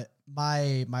recording, but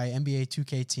my NBA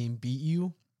 2K team beat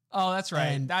you. Oh, that's right.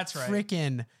 And that's right.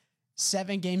 Freaking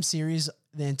 7-game series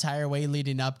the entire way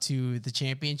leading up to the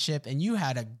championship, and you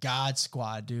had a god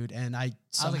squad, dude. And I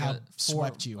somehow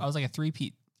swept you. I was like a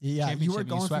 3-peat. Yeah, you were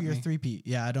going for your 3-peat.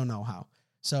 Yeah, I don't know how.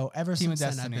 So ever since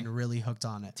then, I've been really hooked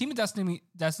on it. Team of Destiny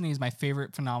is my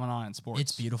favorite phenomenon in sports.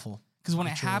 It's beautiful. Because when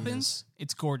it happens,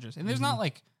 it's gorgeous. And there's not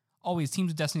like always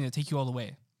teams of Destiny that take you all the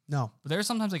way. No. But there's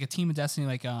sometimes like a team of Destiny,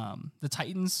 like the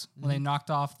Titans, when they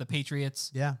knocked off the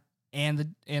Patriots. Yeah. And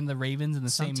the Ravens in the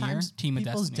same year. Team of Destiny.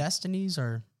 People's destinies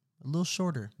are a little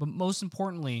shorter. But most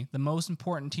importantly, the most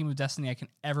important team of Destiny I can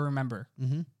ever remember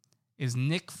is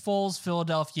Nick Foles'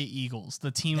 Philadelphia Eagles, the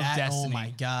team of Destiny. Oh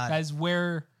my God. That is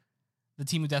where the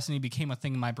team of Destiny became a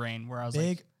thing in my brain, where I was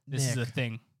like, this is a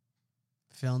thing.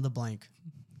 Fill in the blank.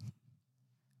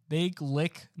 Big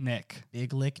Lick Nick.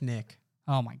 Big Lick Nick.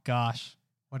 Oh my gosh.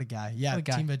 What a guy. Yeah, a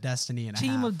guy. Team of Destiny and a half.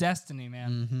 Team of Destiny, man.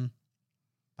 Mm-hmm.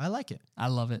 I like it. I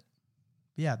love it.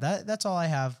 But yeah, that's all I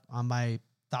have on my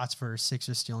thoughts for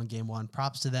Sixers stealing game 1.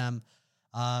 Props to them.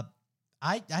 I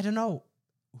don't know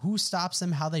who stops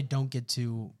them, how they don't get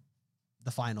to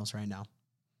the finals right now.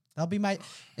 That'll be my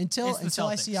until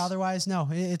I see otherwise. No,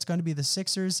 it's going to be the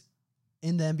Sixers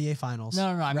in the NBA finals. No.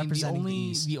 I mean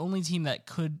the only team that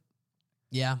could.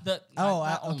 Yeah.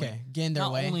 Gain their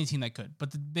way. Not only team that could,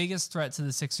 but the biggest threat to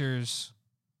the Sixers'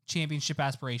 championship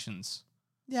aspirations.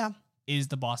 Yeah. Is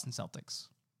the Boston Celtics.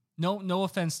 No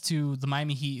offense to the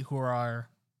Miami Heat, who are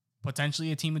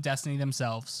potentially a team of destiny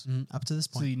themselves. Up to this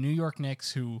point. To the New York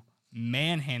Knicks, who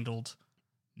manhandled,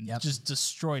 just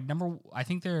destroyed. I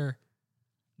think they're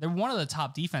one of the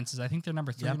top defenses. I think they're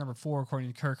number 3 or number 4,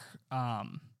 according to Kirk. I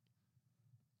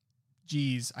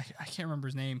can't remember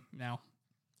his name now.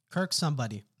 Kirk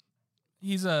somebody.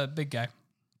 He's a big guy.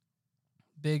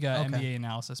 Big NBA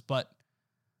analysis, but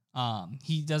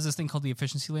he does this thing called the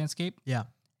efficiency landscape. Yeah.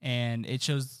 And it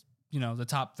shows, the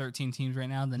top 13 teams right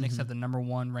now. The Knicks have the number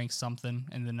 1 ranked something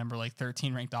and the number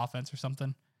 13 ranked offense or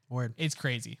something. Word. It's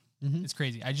crazy. It's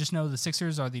crazy. I just know the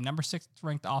Sixers are the number 6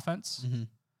 ranked offense and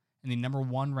the number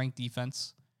 1 ranked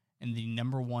defense and the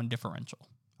number 1 differential.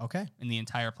 Okay. In the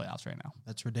entire playoffs right now.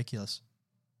 That's ridiculous.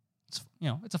 It's,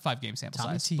 it's a 5-game sample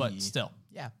size, but still.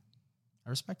 Yeah. I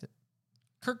respect it.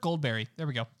 Kirk Goldberry. There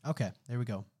we go. Okay. There we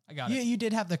go. I got it. You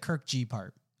did have the Kirk G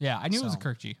part. Yeah. I knew it was a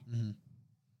Kirk G.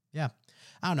 Yeah.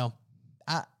 I don't know.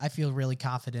 I feel really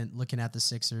confident looking at the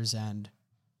Sixers, and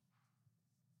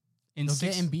they'll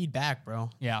get Embiid back, bro.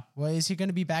 Yeah. Well, is he going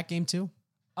to be back game 2?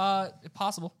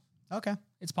 Possible. Okay.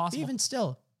 It's possible. Even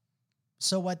still.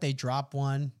 So what? They drop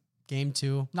one, game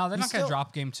 2. No, they're not going to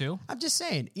drop game 2. I'm just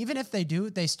saying, even if they do,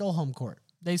 they stole home court.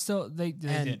 They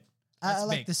did. I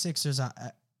like the Sixers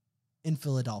in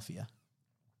Philadelphia.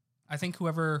 I think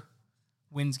whoever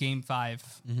wins game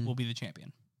 5 will be the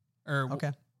champion. Or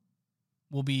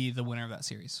will be the winner of that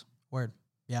series. Word.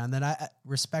 Yeah, and then I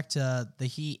respect the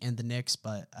Heat and the Knicks,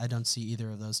 but I don't see either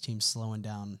of those teams slowing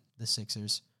down the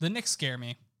Sixers. The Knicks scare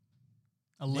me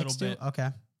a little bit. Okay.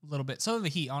 A little bit. So do the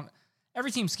Heat.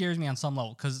 Every team scares me on some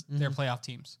level because they're playoff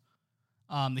teams.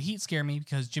 The Heat scare me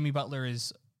because Jimmy Butler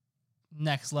is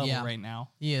next level right now.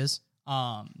 He is.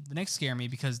 The Knicks scare me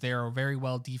because they're a very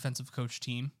well defensive coach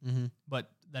team. But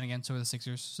then again, so are the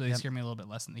Sixers. So they scare me a little bit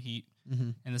less than the Heat.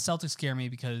 And the Celtics scare me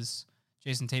because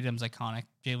Jason Tatum's iconic.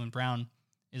 Jaylen Brown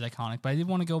is iconic. But I did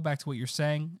want to go back to what you're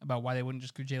saying about why they wouldn't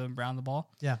just give Jaylen Brown the ball.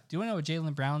 Yeah. Do you want to know what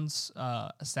Jaylen Brown's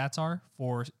stats are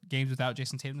for games without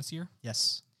Jason Tatum this year?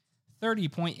 Yes.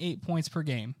 30.8 points per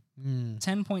game,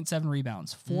 10.7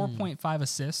 rebounds, 4.5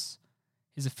 assists.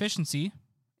 His efficiency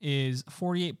is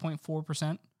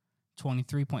 48.4%,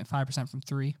 23.5% from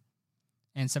 3,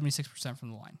 and 76%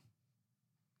 from the line.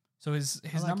 So his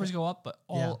numbers go up, but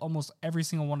almost every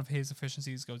single one of his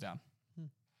efficiencies goes down.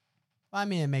 Well, I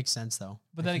mean, it makes sense though.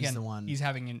 But then again, he's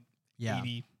having an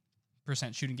 80%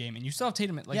 shooting game, and you still have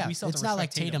Tatum. We still have it's not like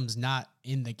Tatum's not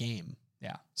in the game.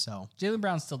 Yeah. So Jaylen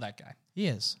Brown's still that guy. He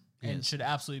is. Should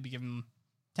absolutely be given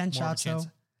 10 shots though.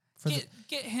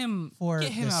 Get him for the out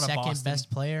of second Boston.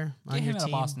 Best player on get your him team. Out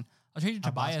of Boston. I'll trade you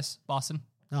Tobias, Boston.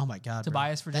 Oh my God,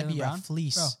 Tobias for Jaylen Brown. A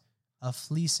fleece. Bro. A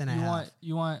fleece and a half.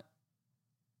 You want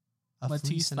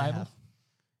Matisse Thybulle?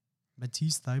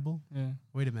 Matisse Thybulle? Yeah.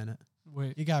 Wait a minute.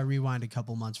 Wait. You got to rewind a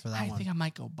couple months for that one. I think I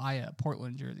might go buy a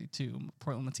Portland jersey too.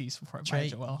 Portland Matisse before I Trey, buy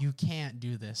Joel. You can't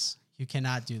do this. You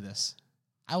cannot do this.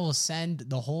 I will send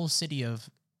the whole city of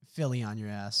Philly on your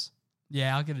ass.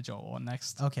 Yeah, I'll get a Joel one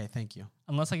next. Okay, thank you.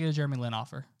 Unless I get a Jeremy Lin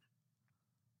offer.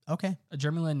 Okay. A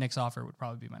Jeremy Lin Knicks offer would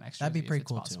probably be my next jersey. That'd be pretty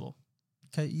cool possible. Too.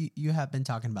 Because you have been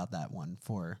talking about that one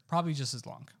for... Probably just as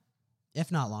long.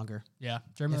 If not longer. Yeah,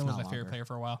 Jeremy Lin was my favorite player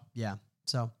for a while. Yeah,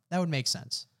 so that would make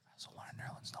sense. I also want a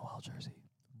Nerlens Noel jersey.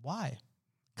 Why?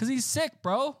 Because he's sick,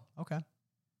 bro. Okay.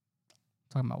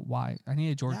 Talking about why. I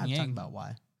need a Jordan Yang. Talking about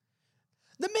why.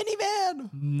 The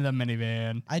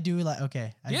minivan. I do like,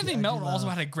 okay. Anthony Melton also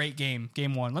had a great game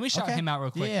 1. Let me shout him out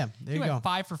real quick. Yeah, there you go.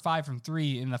 5 for 5 from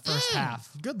 3 in the first half.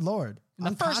 Good Lord. In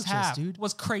the first half, dude.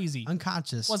 Was crazy.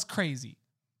 Unconscious. Was crazy.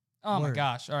 Oh my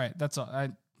gosh. All right. That's all.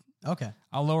 Okay.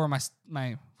 I'll lower my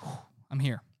I'm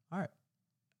here. All right.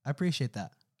 I appreciate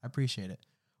that. I appreciate it.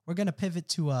 We're going to pivot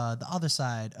to the other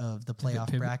side of the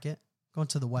playoff bracket. Going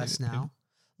to the West now.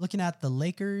 Looking at the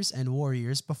Lakers and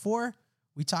Warriors. Before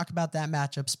we talk about that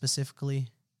matchup specifically,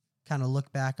 kind of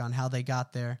look back on how they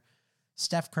got there.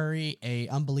 Steph Curry, a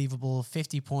unbelievable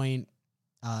 50-point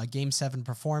Game 7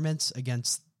 performance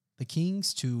against the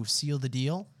Kings to seal the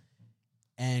deal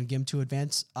and get him to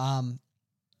advance.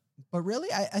 But really,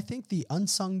 I think the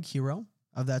unsung hero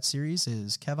of that series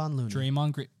is Kevon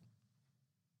Looney.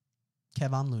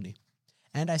 Kevon Looney.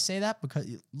 And I say that because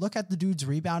look at the dude's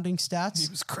rebounding stats. He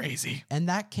was crazy. And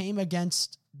that came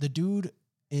against the dude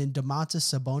in Domantas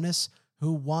Sabonis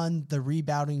who won the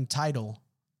rebounding title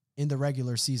in the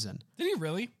regular season. Did he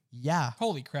really? Yeah.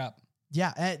 Holy crap.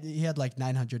 Yeah, he had like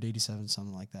 987,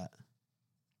 something like that.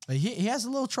 But he has a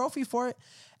little trophy for it.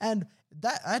 And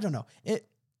that, I don't know.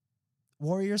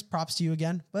 Warriors, props to you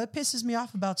again. But it pisses me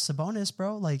off about Sabonis,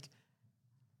 bro. Like,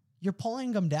 you're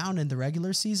pulling them down in the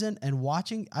regular season and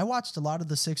I watched a lot of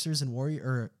the Sixers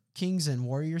and Kings and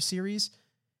Warriors series.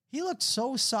 He looked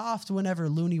so soft whenever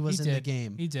Looney was in the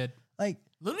game. He did. Like,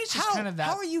 Looney's just kind of that.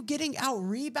 How are you getting out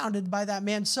rebounded by that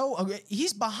man?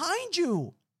 He's behind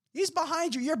you.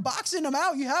 You're boxing him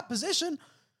out. You have position.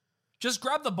 Just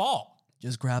grab the ball.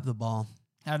 Just grab the ball.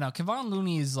 I don't know. Kevon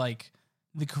Looney is like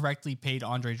the correctly paid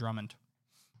Andre Drummond.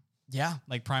 Yeah.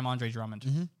 Like prime Andre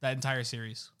Drummond. That entire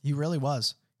series. He really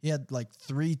was. He had like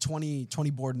 3 20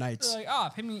 board nights. They're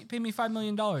like, pay me $5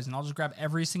 million and I'll just grab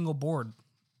every single board.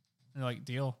 They're like,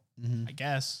 deal. I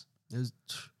guess.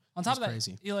 On top of that,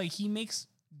 crazy. He makes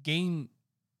game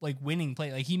winning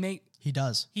play. He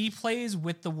does. He plays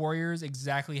with the Warriors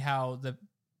exactly how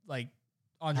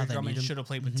Andre Drummond should have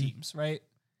played with teams, right?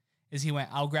 Is he went,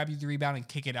 I'll grab you the rebound and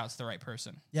kick it out to the right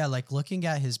person. Yeah, looking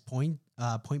at his point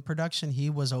production, he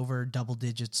was over double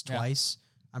digits twice.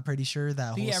 I'm pretty sure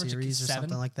that whole series or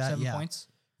something like that. 7 points.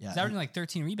 Yeah. He's averaging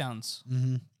 13 rebounds.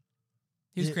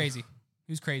 He was crazy.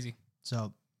 He was crazy.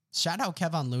 So shout out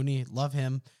Kevon Looney. Love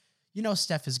him. You know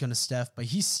Steph is going to Steph, but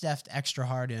he Stephed extra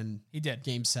hard in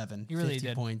Game 7. He really 50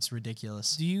 did. points.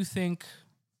 Ridiculous. Do you think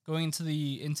going into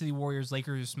the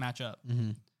Warriors-Lakers matchup,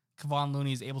 Kevon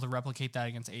Looney is able to replicate that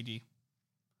against AD?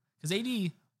 Because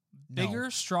AD,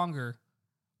 bigger, stronger,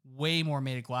 way more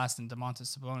made of glass than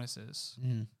Domantas Sabonis is.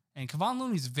 And Kevon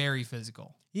Looney's very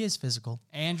physical. He is physical.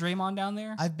 And Draymond down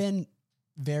there. I've been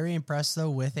very impressed, though,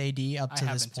 with AD up to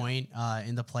this point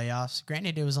in the playoffs.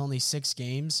 Granted, it was only 6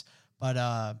 games, but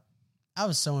I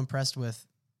was so impressed with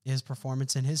his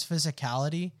performance and his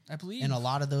physicality. I believe. In a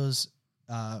lot of those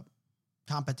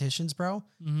competitions, bro.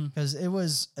 Because it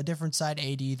was a different side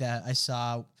AD that I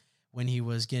saw when he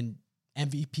was getting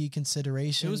MVP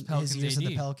consideration. It was Pelicans his years AD. of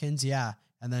the Pelicans, yeah.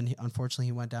 And then, unfortunately,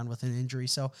 he went down with an injury.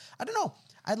 So, I don't know.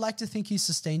 I'd like to think he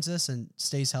sustains this and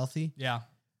stays healthy. Yeah.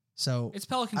 So it's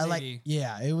Pelicans AD.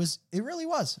 Yeah, it really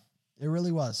was. It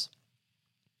really was.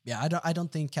 Yeah, I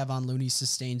don't think Kevon Looney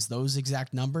sustains those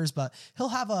exact numbers, but he'll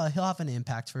have an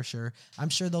impact for sure. I'm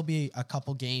sure there'll be a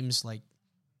couple games, like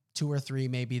 2 or 3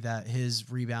 maybe, that his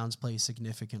rebounds play a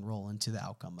significant role into the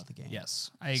outcome of the game.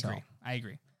 Yes, I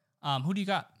agree. Who do you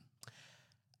got?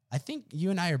 I think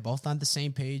you and I are both on the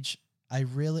same page. I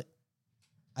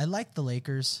like the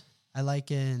Lakers. I like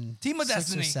in Team of 6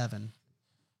 Destiny. or 7.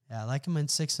 Yeah, I like him in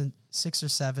 6 or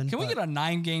 7. Can we get a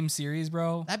 9-game series,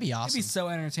 bro? That'd be awesome. It'd be so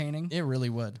entertaining. It really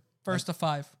would. First to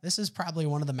 5. This is probably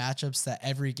one of the matchups that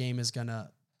every game is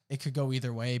it could go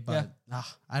either way, but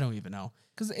I don't even know.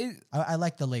 Because I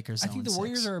like the Lakers. I think the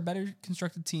Warriors are a better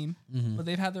constructed team, but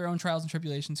they've had their own trials and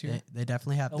tribulations here. They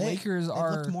definitely have. The Lakers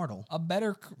are looked mortal. a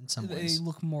better. In some ways. They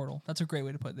look mortal. That's a great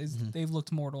way to put it. They've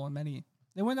looked mortal in many.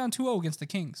 They went down 2-0 against the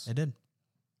Kings. They did.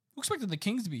 Who expected the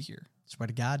Kings to be here? Swear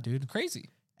to God, dude. Crazy.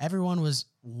 Everyone was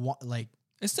like.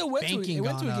 It still went to a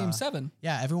game 7.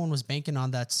 Yeah, everyone was banking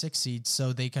on that 6 seed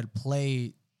so they could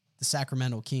play the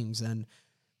Sacramento Kings, and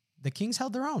the Kings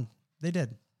held their own. They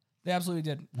did. They absolutely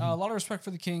did. A lot of respect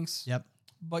for the Kings. Yep.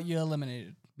 But you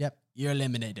eliminated. Yep. You're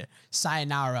eliminated.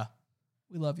 Sayonara.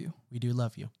 We love you. We do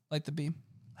love you. Light the beam.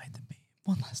 Light the beam.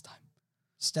 One last time.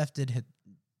 Steph did hit.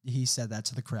 He said that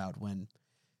to the crowd when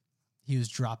he was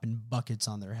dropping buckets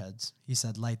on their heads. He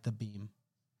said, "Light the beam."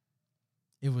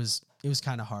 It was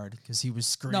kind of hard because he was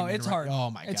screaming. No, it's hard. Oh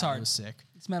my It's God, hard. it was sick.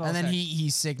 It's metal. And then effect. he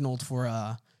signaled for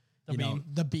The beam.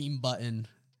 the beam button.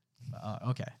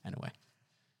 Okay. Anyway,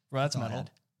 Bro, that's all I metal.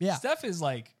 had. Yeah. Steph is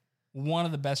like one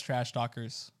of the best trash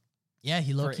talkers. Yeah,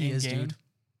 he low key is, in-game. dude.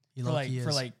 He For low like key is.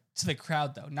 for like to the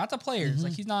crowd though, not the players.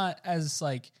 Like he's not as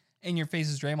like in your face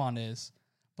as Draymond is.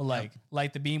 But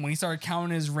like the beam when he started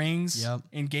counting his rings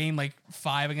in game like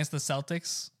 5 against the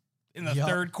Celtics in the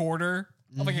third quarter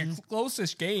of like a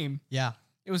closest game. Yeah,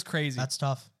 It was crazy. that's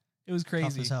tough. It was crazy.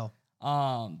 Tough as hell.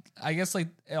 I guess like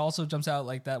it also jumps out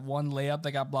like that one layup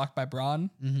that got blocked by Braun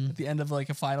at the end of like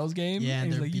a finals game. Yeah, and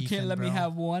he's they're like, you can't beefing, let me bro.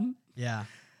 have one. Yeah.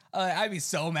 I'd be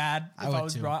so mad if I I would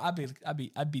was too. Braun.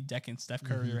 I'd be decking Steph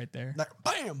Curry right there. Like,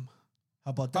 bam.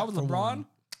 How about If I that was for LeBron, one?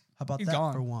 How about he's that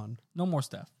gone. for one? No more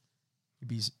Steph. He'd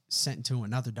be sent to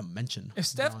another dimension. If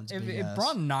Steph, Braun's if big ass.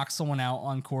 Braun knocks someone out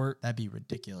on court, That'd be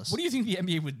ridiculous. what do you think the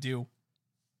NBA would do?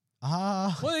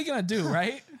 Uh, What are they gonna do,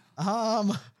 right?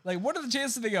 um, Like, what are the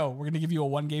chances they go? We're gonna give you a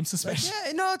 1-game like, suspension.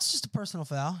 yeah, no, it's just a personal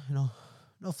foul.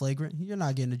 No flagrant. You're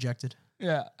not getting ejected.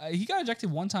 Yeah, he got ejected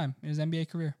one time in his NBA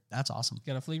career. That's awesome. He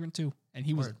got a flagrant 2, and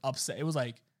he was Word. upset. It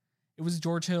was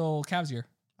George Hill Cavs year.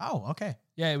 Oh, okay.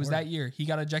 Yeah, it was Word. that year. He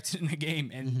got ejected in a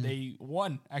game, and they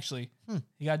won. Actually,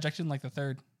 he got ejected in like the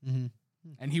 3rd,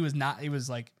 and he was not. He was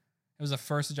like, it was the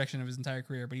first ejection of his entire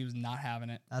career, but he was not having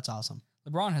it. That's awesome.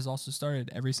 LeBron has also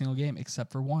started every single game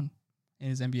except for one in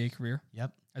his NBA career.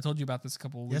 Yep. I told you about this a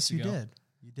couple of weeks Yes, you ago. did.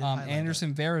 You did. highlight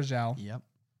Anderson Varejao it. Yep.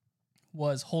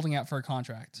 was holding out for a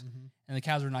contract, and the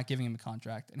Cavs were not giving him a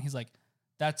contract. And he's like,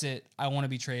 "That's it. I want to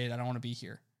be traded. I don't want to be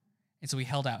here." And so he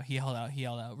held out. He held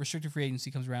out. Restricted free agency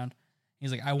comes around.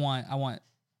 He's like, I want.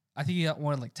 I think he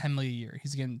wanted like $10 million a year.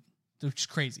 He's again, which is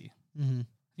crazy. I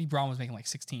think Braun was making like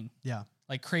 16. Yeah.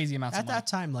 Like crazy amounts At of money. that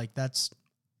time, like that's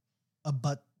a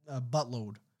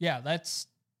buttload. Yeah, that's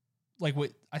like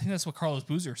what I think that's what Carlos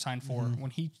Boozer signed for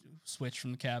when he switched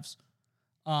from the Cavs.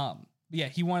 But yeah,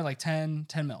 he wanted like 10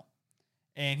 mil.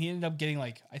 And he ended up getting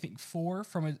like I think 4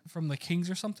 from the Kings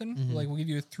or something. Like we'll give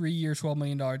you a 3-year, $12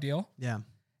 million deal. Yeah.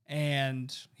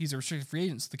 And he's a restricted free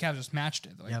agent, so the Cavs just matched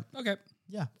it. They're like, okay.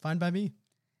 Yeah. Fine by me.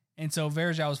 And so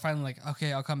Varejao was finally like,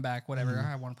 okay, I'll come back, whatever.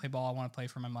 I want to play ball. I want to play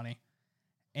for my money.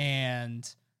 And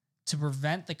to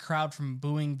prevent the crowd from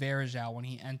booing Varejao when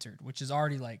he entered, which is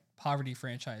already like poverty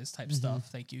franchise type stuff.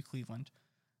 Thank you, Cleveland.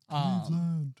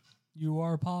 You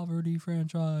are a poverty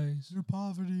franchise. You're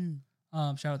poverty.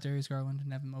 Shout out Darius Garland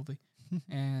and Evan Mobley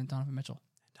and Donovan Mitchell.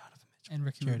 And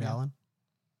Ricky Jared Rubio. Allen.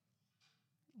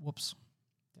 Whoops.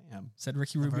 Damn. Said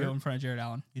Ricky Rubio in front of Jared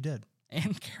Allen. You did.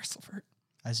 And Karis LeVert.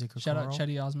 Isaac Okoro. Shout out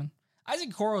Chetty Osman. Isaac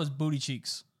Okoro's booty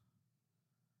cheeks.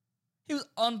 He was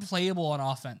unplayable on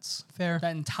offense. Fair.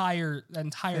 That entire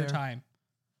Fair. time.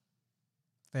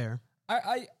 Fair.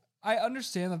 I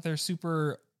understand that they're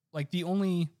super, like, the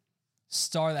only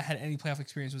star that had any playoff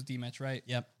experience was D-Mitch, right?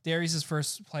 Yep. Darius'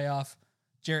 first playoff.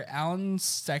 Jared Allen's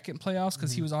second playoffs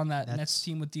because he was on that Nets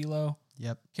team with D'Lo.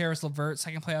 Yep. Karis LeVert,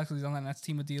 second playoff because he's on that Nets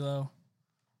team with D'Lo.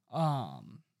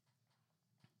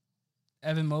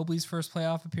 Evan Mobley's first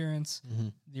playoff appearance.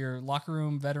 Your locker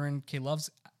room veteran, K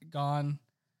Love's gone.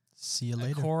 See you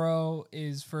later. Okoro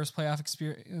is first playoff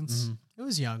experience. It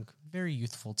was young. Very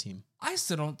youthful team. I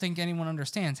still don't think anyone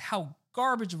understands how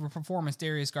garbage of a performance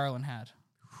Darius Garland had.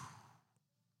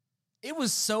 It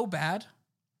was so bad.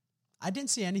 I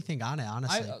didn't see anything on it,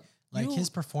 honestly.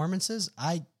 His performances,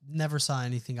 I never saw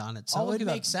anything on it. So it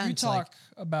makes sense. You talk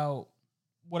about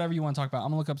whatever you want to talk about.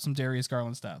 I'm going to look up some Darius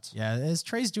Garland stats. Yeah, as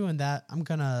Trey's doing that, I'm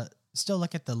going to still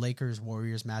look at the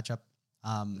Lakers-Warriors matchup.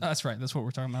 That's right. That's what we're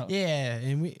talking about. Yeah,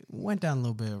 and we went down a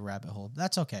little bit of a rabbit hole.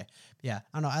 That's okay. Yeah,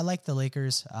 I don't know. I like the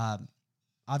Lakers.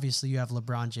 Obviously, you have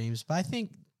LeBron James, but I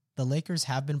think the Lakers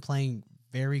have been playing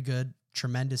very good,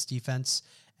 tremendous defense,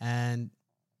 and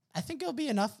I think it'll be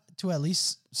enough to at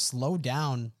least slow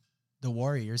down the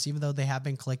Warriors, even though they have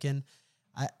been clicking.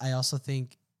 I also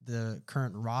think the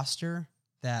current roster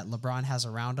that LeBron has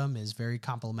around him is very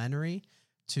complimentary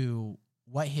to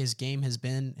what his game has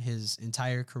been his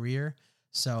entire career.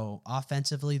 So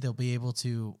offensively, they'll be able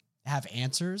to have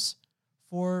answers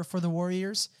for the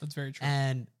Warriors. That's very true.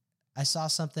 And I saw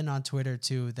something on Twitter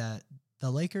too that the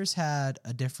Lakers had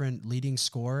a different leading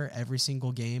scorer every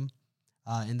single game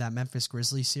in that Memphis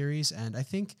Grizzlies series. And I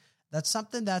think that's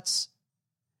something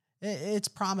it's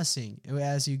promising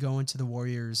as you go into the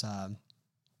Warriors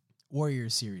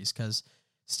series, because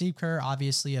Steve Kerr,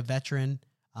 obviously a veteran,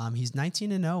 he's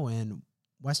 19-0 in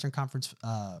Western Conference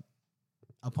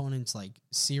opponents like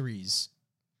series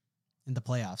in the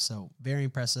playoffs. So very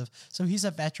impressive. So he's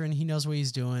a veteran. He knows what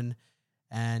he's doing,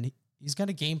 and he's got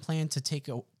a game plan to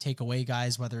take away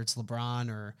guys, whether it's LeBron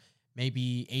or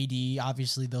maybe AD.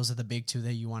 Obviously, those are the big two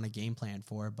that you want a game plan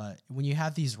for. But when you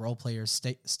have these role players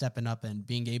stepping up and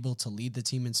being able to lead the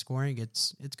team in scoring,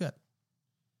 it's good.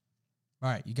 All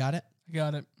right, you got it? I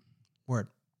got it. Word.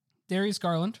 Darius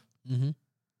Garland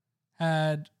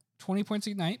had 20 points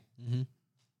a night,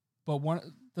 but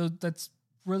that's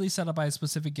really set up by a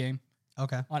specific game.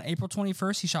 Okay. On April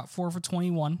 21st, he shot 4 for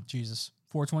 21. Jesus.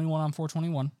 421 on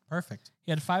 421. Perfect.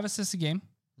 He had 5 assists a game,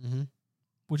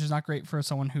 which is not great for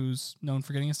someone who's known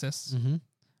for getting assists.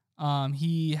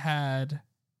 He had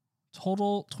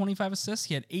total 25 assists.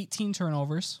 He had 18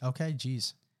 turnovers. Okay,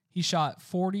 geez. He shot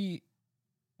 40.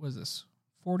 What is this?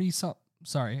 40.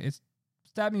 Sorry, it's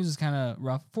stat news is kind of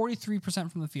rough.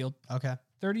 43% from the field. Okay.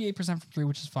 38% from three,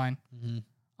 which is fine.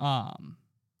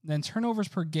 Then turnovers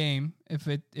per game, if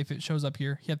it shows up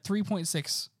here, he had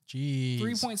 3.6. Jeez.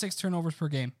 3.6 turnovers per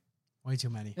game. Way too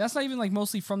many. That's not even like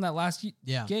mostly from that last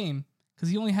game, because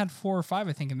he only had 4 or 5,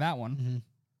 I think, in that one.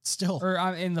 Still. Or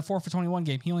in the 4 for 21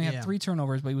 game, he only had 3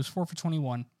 turnovers, but he was 4 for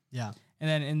 21. Yeah. And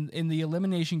then in the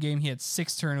elimination game, he had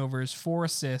 6 turnovers, 4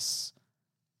 assists.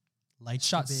 Light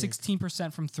shot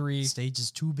 16% from 3. Stage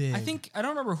is too big. I don't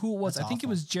remember who it was. That's I think awful.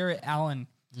 it was Jarrett Allen,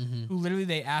 who literally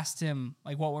they asked him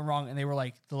like what went wrong, and they were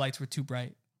like the lights were too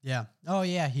bright. Yeah. Oh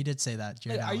yeah, he did say that.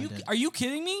 Jared Allen did. Are you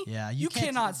kidding me? Yeah. You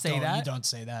cannot say that. You don't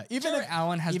say that. Even Jarrett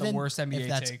Allen has the worst NBA if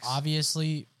that's takes.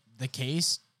 obviously the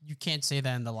case, you can't say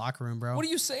that in the locker room, bro. What are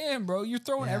you saying, bro? You're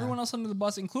throwing everyone else under the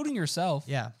bus, including yourself.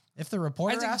 Yeah. If the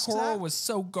reporter asks Isaac Okoro that, was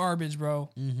so garbage,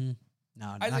 bro.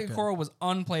 No, Isaac Okoro was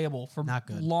unplayable for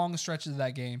long stretches of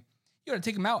that game. You got to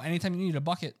take him out anytime you need a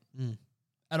bucket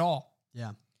at all. Yeah.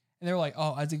 And they were like,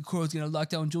 oh, Isaac Okoro's going to lock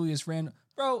down Julius Randle.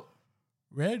 Bro.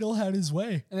 Randle had his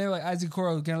way. And they were like, Isaac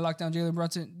Okoro going to lock down Jalen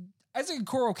Brunson. Isaac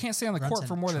Okoro can't stay on the court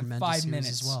for more than 5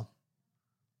 minutes. As well.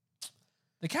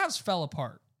 The Cavs fell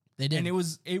apart. They did. And it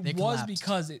was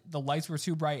because the lights were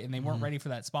too bright and they weren't ready for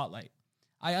that spotlight.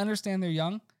 I understand they're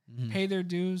young, pay their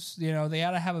dues. You know, they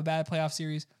had to have a bad playoff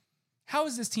series. How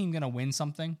is this team going to win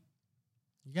something?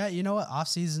 You know what? Off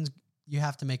seasons, you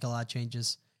have to make a lot of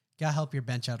changes. Got to help your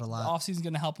bench out a lot. The offseason's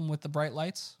going to help them with the bright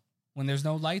lights when there's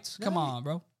no lights? Come on,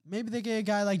 bro. Maybe they get a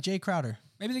guy like Jay Crowder.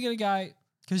 Maybe they get a guy.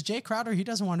 Because Jay Crowder, he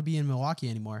doesn't want to be in Milwaukee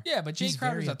anymore. Yeah, but Jay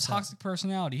Crowder's a toxic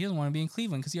personality. He doesn't want to be in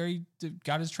Cleveland because he already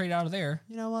got his trade out of there.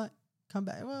 You know what? Come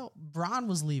back. Well, Bron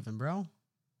was leaving, bro.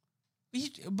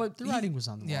 But the writing was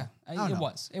on the wall.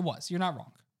 Yeah, it was. You're not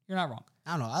wrong.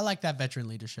 I don't know. I like that veteran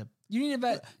leadership. You need a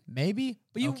vet. Maybe.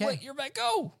 But you let your vet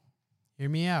go. Hear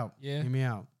me out. Yeah. Hear me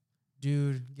out.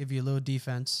 Dude, give you a little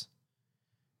defense.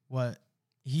 What?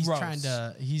 He's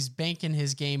he's banking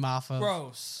his game off of.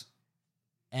 Gross.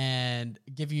 And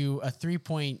give you a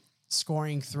 3-point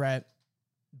scoring threat.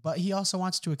 But he also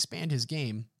wants to expand his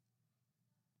game.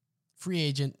 Free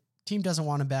agent. Team doesn't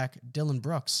want him back. Dillon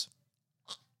Brooks.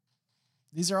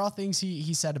 These are all things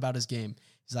he said about his game.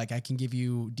 He's like, I can give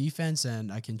you defense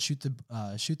and I can shoot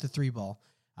the 3 ball.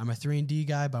 I'm a 3-and-D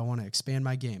guy, but I want to expand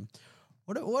my game.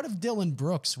 What if Dillon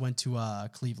Brooks went to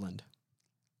Cleveland?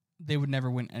 They would never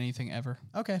win anything ever.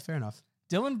 Okay, fair enough.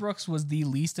 Dillon Brooks was the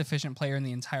least efficient player in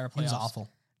the entire playoffs. He was awful.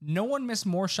 No one missed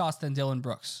more shots than Dillon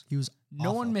Brooks. He was No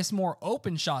awful. one missed more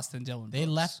open shots than Dillon Brooks. They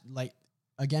left,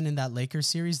 again in that Lakers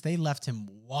series, they left him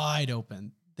wide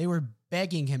open. They were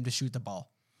begging him to shoot the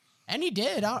ball. And he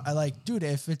did. I like, dude,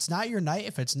 if it's not your night,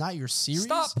 if it's not your series.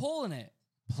 Stop pulling it.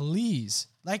 Please.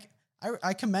 Like,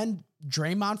 I commend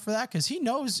Draymond for that because he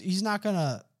knows he's not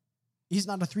a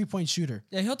 3-point shooter.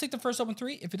 Yeah, he'll take the first open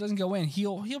 3. If it doesn't go in,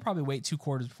 he'll probably wait 2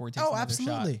 quarters before he takes another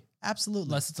shot. Absolutely.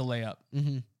 Unless it's a layup.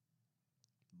 Mm-hmm.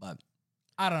 But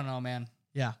I don't know, man.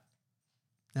 Yeah.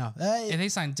 No. If they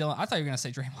signed Dillon, I thought you were going to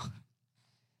say Draymond.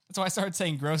 That's why I started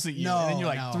saying gross at you. No, and then you're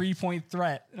like, 3-point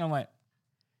threat. And I'm like,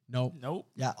 Nope.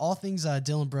 Yeah, all things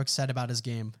Dillon Brooks said about his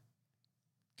game.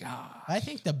 God. I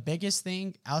think the biggest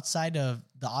thing outside of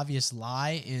the obvious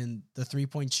lie in the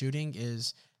 3-point shooting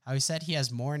is how he said he has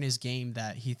more in his game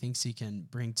that he thinks he can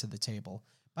bring to the table.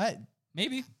 But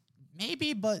maybe,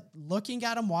 but looking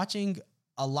at him watching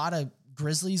a lot of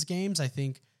Grizzlies games, I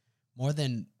think more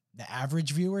than the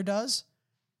average viewer does.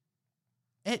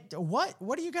 What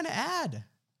are you going to add?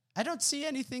 I don't see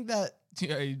anything that...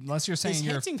 Unless you're saying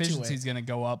your efficiency is going to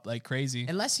go up like crazy.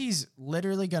 Unless he's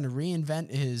literally going to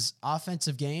reinvent his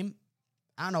offensive game.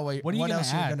 I don't know what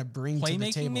else you're going to bring to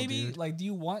the table, maybe? Dude. Like, do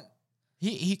you want...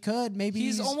 He could. Maybe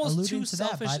he's almost too to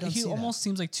selfish. That, he almost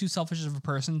seems like too selfish of a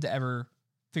person to ever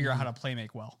figure out how to play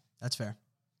make well. That's fair.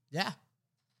 Yeah.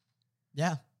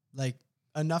 Yeah. Like,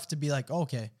 enough to be like, oh,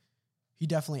 okay, he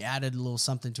definitely added a little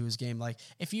something to his game. Like,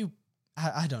 if you...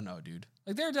 I don't know, dude.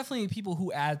 Like, there are definitely people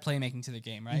who add playmaking to the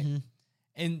game, right? Mm-hmm.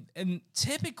 And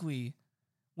typically,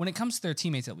 when it comes to their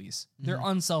teammates, at least, they're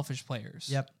unselfish players.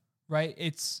 Yep. Right?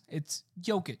 It's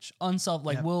Jokic, unselfish.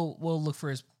 Like, we'll look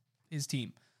for his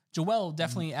team. Joel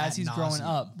definitely, as he's growing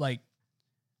up, like,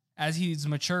 as he's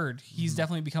matured, he's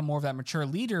definitely become more of that mature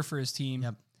leader for his team.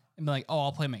 Yep. And be like, oh,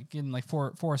 I'll play make, getting like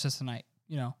four assists tonight.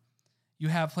 You know, you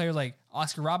have players like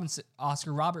Oscar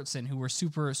Robertson, who were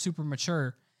super, super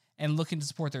mature and looking to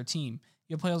support their team.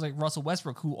 You have players like Russell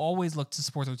Westbrook, who always look to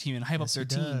support their team and hype up their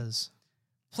team.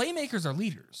 Playmakers are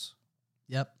leaders.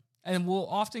 Yep. And we'll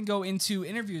often go into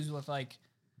interviews with like,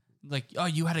 oh,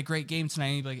 you had a great game tonight.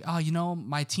 And you'd be like, oh, you know,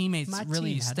 my teammates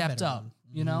really stepped up,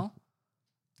 you know?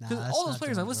 Because all those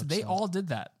players I listed, they all did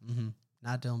that. Mm-hmm.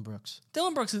 Not Dillon Brooks.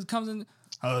 Dillon Brooks comes in.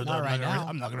 Not right now.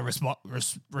 I'm not going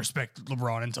to respect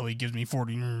LeBron until he gives me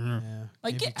 40. Yeah.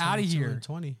 Like, get out of here.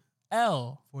 20.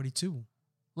 42.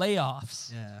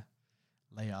 Layoffs. Yeah.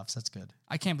 Layoffs. That's good.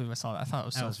 I can't believe I saw that. I thought it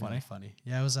was so funny. Really funny.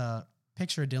 Yeah, it was a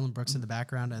picture of Dillon Brooks in the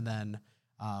background and then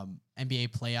NBA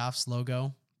playoffs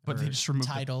logo. But they just removed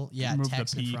title.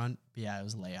 Text in front. But yeah, it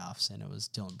was layoffs and it was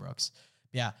Dillon Brooks.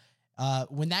 Yeah.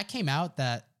 When that came out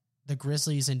that the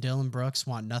Grizzlies and Dillon Brooks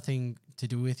want nothing to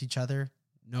do with each other,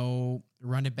 no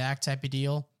run it back type of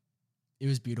deal, it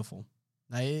was beautiful.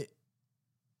 It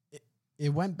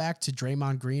went back to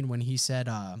Draymond Green when he said,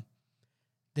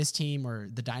 this team or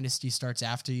the dynasty starts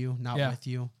after you, not with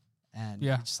you. And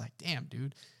you're just like, damn,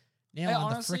 dude. Nail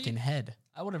on the freaking head.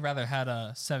 I would have rather had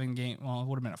a 7-game, well, it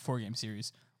would have been a 4-game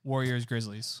series. Warriors,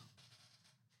 Grizzlies.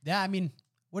 Yeah, I mean,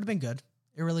 would have been good.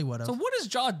 It really would have. So what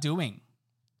is Ja doing?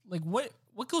 Like, what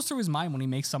goes through his mind when he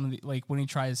makes some of the, like, when he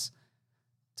tries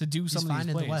to do some of these plays?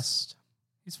 He's fine in the West.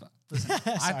 He's fine.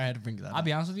 Listen, sorry, I had to bring that up. I'll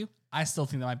be honest with you. I still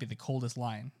think that might be the coldest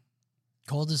line.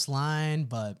 Coldest line,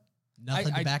 but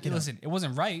nothing to back it up. Listen, it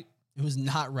wasn't right. It was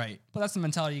not right. But that's the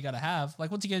mentality you got to have.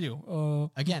 Like, what's he going to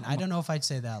do? Again, I don't know if I'd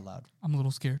say that out loud. I'm a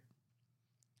little scared.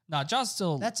 Nah, Ja's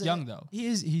still young, though.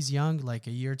 He's young, like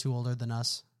a year or two older than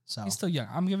us. So he's still young.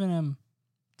 I'm giving him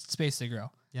space to grow.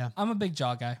 Yeah. I'm a big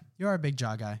Ja guy. You are a big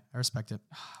Ja guy. I respect it.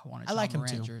 I want a Ja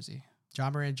Morant jersey. Ja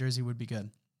Morant jersey would be good.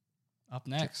 Up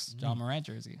next, Ja Morant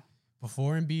jersey.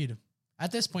 Before Embiid.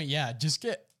 At this point, yeah, just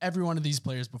get every one of these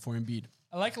players before Embiid.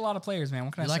 I like a lot of players, man.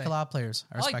 What can I say? You like a lot of players.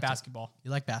 I like basketball.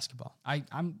 You like basketball.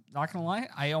 I'm not going to lie.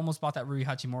 I almost bought that Rui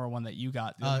Hachimura one that you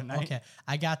got the other night. Okay.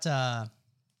 I got,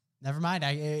 never mind.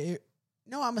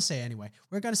 No, I'm gonna say anyway.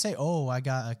 We're gonna say, oh, I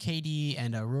got a KD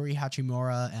and a Rui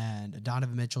Hachimura and a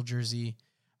Donovan Mitchell jersey,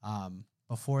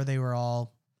 before they were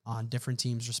all on different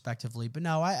teams respectively. But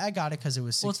no, I got it because it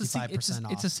was 65%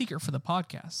 off. It's a secret for the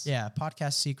podcast. Yeah,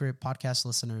 podcast secret, podcast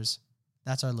listeners.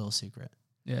 That's our little secret.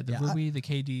 Yeah, the Rui, the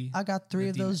KD. I got 3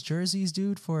 of those jerseys,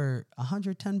 dude, for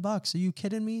 $110. Are you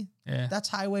kidding me? Yeah, that's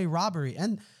highway robbery.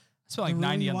 And I spent like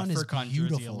 90 on the Furcon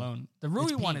jersey alone. The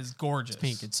Rui one is gorgeous. It's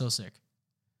pink. It's so sick.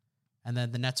 And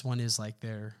then the Nets one is like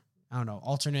their, I don't know,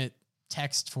 alternate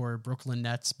text for Brooklyn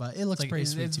Nets, but it looks pretty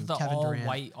sweet too. The Kevin all Durant.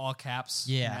 white, all caps.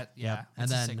 Yeah. Yeah. And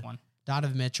then a sick one.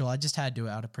 Donovan Mitchell, I just had to do it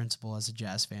out of principle as a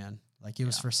Jazz fan. Like it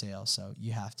was for sale, so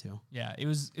you have to. Yeah,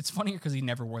 it's funnier because he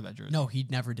never wore that jersey. No, he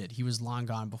never did. He was long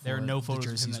gone before there are no photos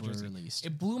the jerseys of him in that were jersey. released.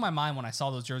 It blew my mind when I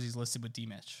saw those jerseys listed with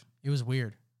D-Mitch. It was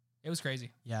weird. It was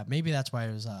crazy. Yeah, maybe that's why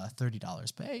it was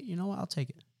 $30. But hey, you know what? I'll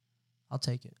take it. I'll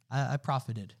take it. I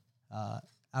profited out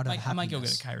of happiness. I might go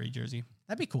get a Kyrie jersey.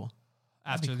 That'd be cool.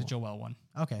 After the Joel one.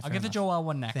 Okay, I'll get the Joel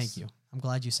one next. Thank you. I'm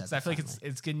glad you said that. I feel like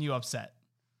it's getting you upset.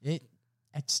 It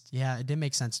did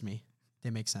make sense to me. They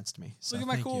make sense to me. So look at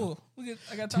my cool. Look at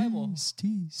I got Tybal.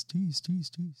 Tease.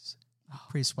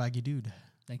 Pretty swaggy dude.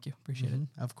 Thank you. Appreciate it.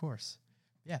 Of course.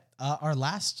 Yeah. Our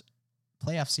last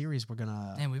playoff series, we're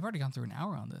gonna. Damn, we've already gone through an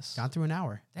hour on this. Gone through an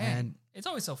hour. Damn. And it's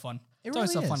always so fun. It's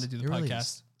always so fun to do the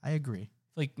podcast. I agree.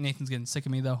 Like Nathan's getting sick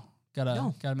of me though.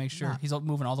 Gotta make sure he's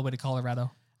moving all the way to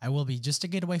Colorado. I will be just to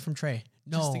get away from Trey.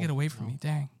 No, just to get away from me.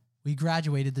 Dang. We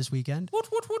graduated this weekend. Woot.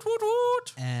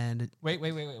 And wait.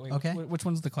 Okay. Which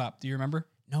one's the clap? Do you remember?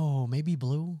 No, maybe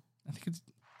blue. I think it's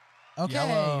okay.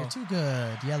 Yellow. You're too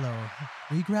good. Yellow.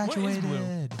 We graduated. What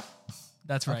is blue?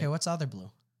 That's right. Okay, what's the other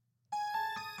blue?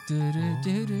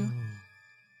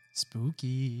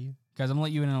 Spooky. Guys, I'm gonna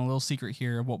let you in on a little secret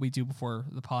here of what we do before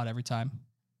the pod every time.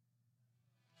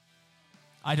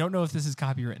 I don't know if this is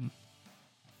copywritten,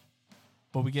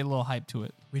 but we get a little hype to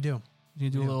it. We do. You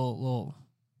do a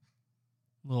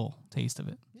little taste of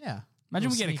it. Yeah.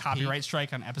 Imagine we get a copyright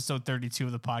strike on episode 32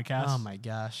 of the podcast. Oh my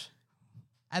gosh.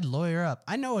 I'd lawyer up.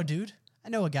 I know a dude. I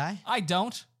know a guy. I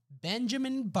don't.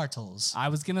 Benjamin Bartles. I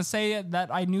was going to say that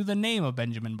I knew the name of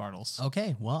Benjamin Bartles.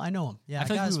 Okay. Well, I know him. Yeah. I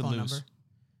feel got like his we would phone lose. number.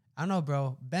 I don't know,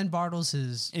 bro. Ben Bartles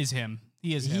is him.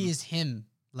 He is him. He is him.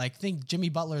 Like, think Jimmy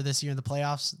Butler this year in the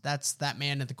playoffs. That's that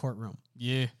man in the courtroom.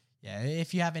 Yeah. Yeah.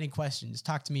 If you have any questions,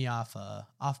 talk to me off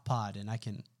pod, and I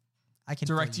can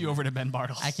direct you over to Ben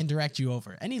Bartles. I can direct you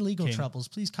over. Any legal troubles,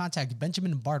 please contact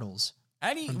Benjamin Bartles.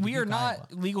 We are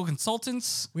not legal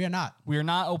consultants. We are not. We are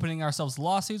not opening ourselves to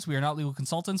lawsuits. We are not legal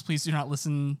consultants. Please do not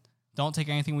listen. Don't take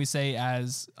anything we say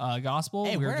as gospel.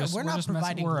 Hey, we're not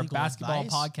providing we're a legal basketball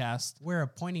advice. podcast. We're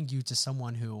appointing you to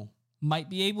someone who might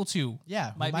be able to.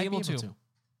 Yeah, might be able to.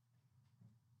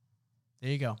 There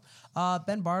you go.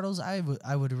 Ben Bartles,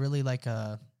 I would really like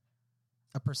a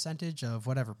percentage of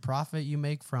whatever profit you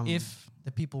make from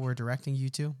the people we're directing you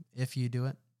to. If you do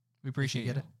it, we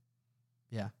appreciate it.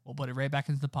 Yeah, we'll put it right back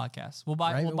into the podcast. We'll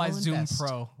buy Zoom invest.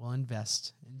 Pro. We'll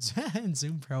invest in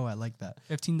Zoom Pro. I like that.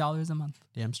 $15 a month.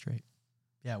 Damn straight.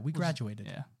 Yeah, we graduated.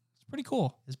 Yeah, it's pretty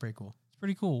cool. It's pretty cool. It's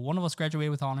pretty cool. One of us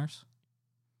graduated with honors.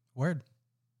 Word.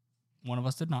 One of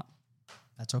us did not.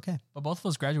 That's okay. But both of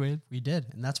us graduated. We did,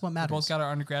 and that's what matters. We both got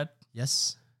our undergrad.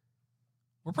 Yes.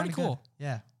 We're pretty cool. Good.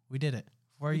 Yeah, we did it.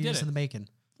 4 years in the making.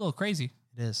 A little crazy.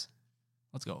 It is.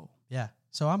 Let's go. Yeah.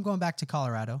 So I'm going back to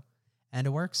Colorado, and it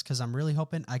works because I'm really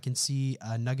hoping I can see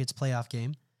a Nuggets playoff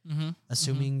game,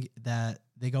 assuming that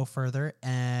they go further.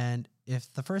 And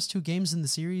if the first 2 games in the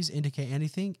series indicate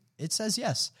anything, it says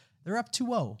yes. They're up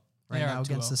 2-0 right now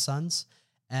against the Suns.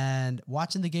 And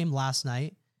watching the game last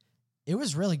night, it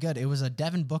was really good. It was a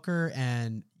Devin Booker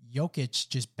and Jokic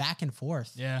just back and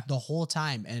forth the whole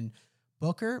time. And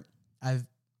Booker, I've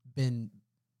been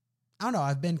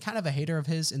kind of a hater of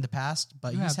his in the past,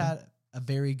 but he's had a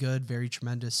very good, very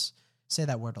tremendous, say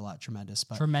that word a lot, tremendous.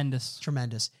 But Tremendous.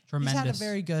 He's had a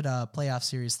very good playoff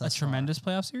series thus far. Tremendous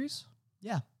playoff series?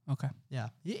 Yeah. Okay. Yeah.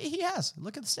 He has.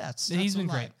 Look at the stats. He's been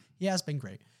great. He has been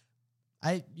great.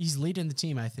 He's leading the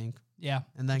team, I think. Yeah.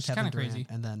 And then Kevin Durant, crazy.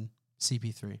 and then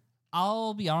CP3.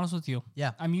 I'll be honest with you.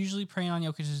 Yeah. I'm usually praying on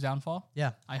Jokic's downfall.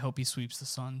 Yeah. I hope he sweeps the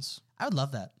Suns. I would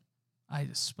love that. I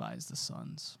despise the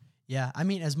Suns. Yeah. I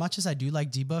mean, as much as I do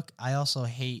like D-Book, I also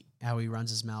hate how he runs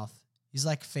his mouth. He's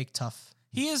like fake tough.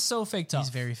 He is so fake tough. He's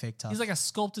very fake tough. He's like a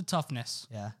sculpted toughness.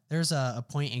 Yeah. There's a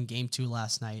point in game 2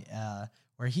 last night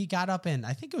where he got up in,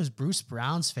 I think it was Bruce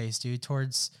Brown's face, dude,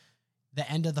 towards the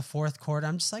end of the 4th quarter.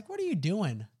 I'm just like, what are you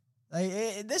doing?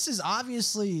 Like, this is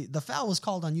obviously, the foul was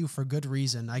called on you for good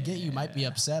reason. I get you might be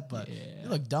upset, but you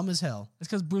look dumb as hell. It's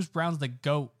because Bruce Brown's the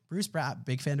GOAT. Bruce Brown,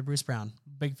 big fan of Bruce Brown.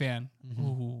 Big fan. Mm-hmm.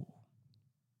 Ooh.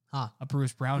 Huh. A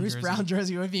Bruce Brown Bruce jersey. Brown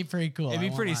jersey would be pretty cool. It'd be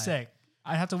pretty sick.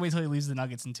 I'd have to wait till he leaves the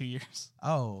Nuggets in 2 years.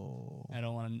 Oh. I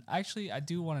don't want to. Actually, I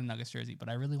do want a Nuggets jersey, but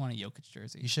I really want a Jokic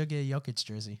jersey. You should get a Jokic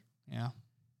jersey. Yeah.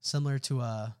 Similar to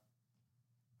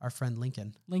our friend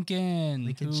Lincoln. Lincoln,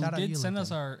 who shout out did you, send Lincoln.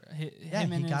 us our Yeah, him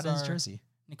he and got his our jersey.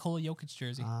 Nikola Jokic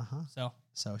jersey. Uh-huh. So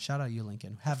So shout out you,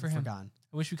 Lincoln. Haven't him. forgotten.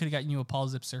 I wish we could have gotten you a Paul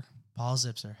Zipser. Paul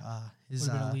Zipser. His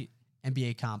Would've been elite.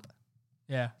 NBA comp.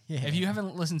 Yeah. Yeah. If you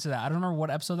haven't listened to that, I don't remember what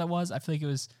episode that was. I feel like it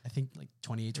was I think like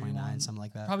 28, 29, something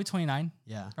like that. probably 29.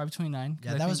 Yeah. Probably 29.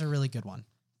 Yeah, that was a really good one.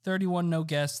 31, no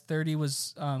guess. 30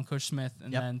 was Coach Smith,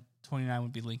 and Yep. then 29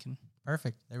 would be Lincoln.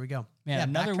 Perfect. There we go. Man, Yeah,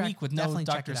 another backtrack. week with no Definitely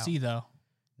check Dr. it out. C, though.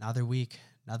 Another week,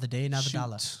 another day, another Shoot.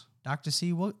 dollar. Dr.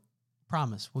 C, we'll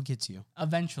promise we'll get to you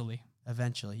Eventually.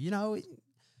 eventually. You know,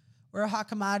 we're a hot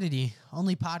commodity.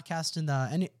 Only podcast in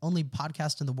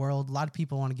the world. A lot of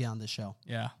people want to get on this show.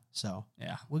 Yeah. So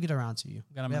Yeah. we'll get around to you.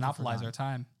 We got to We haven't monopolize forgotten. our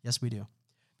time. Yes, we do.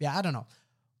 Yeah, I don't know.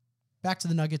 Back to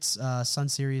the Nuggets Sun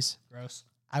series. Gross.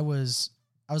 I was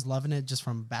loving it just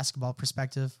from a basketball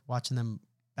perspective, watching them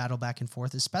battle back and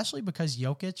forth, especially because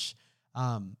Jokic,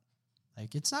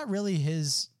 like it's not really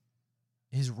his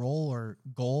role or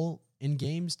goal in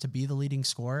games to be the leading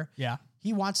scorer. Yeah.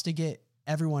 He wants to get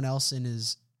everyone else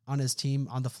on his team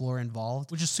on the floor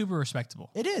involved. Which is super respectable.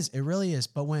 It is. It really is.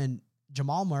 But when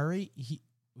Jamal Murray,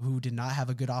 who did not have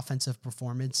a good offensive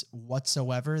performance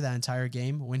whatsoever that entire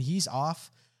game, when he's off,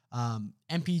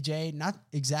 MPJ, not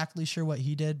exactly sure what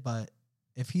he did, but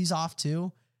if he's off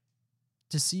too,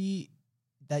 to see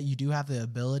that you do have the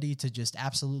ability to just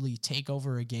absolutely take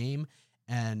over a game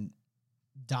and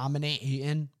dominate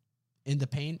Ayton in the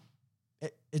paint,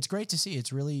 it's great to see.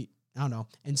 It's really, I don't know,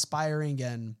 inspiring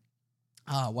and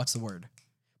what's the word?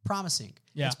 Promising.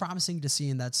 Yeah. It's promising to see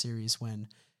in that series when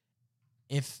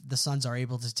if the Suns are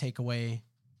able to take away,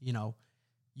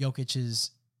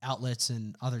 Jokic's outlets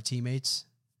and other teammates,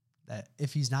 that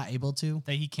if he's not able to,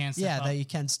 That he can step up. that he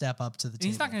can step up to the And table.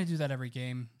 he's not going to do that every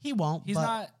game. He won't. He's but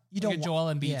not you like don't a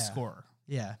Joel Embiid yeah. scorer.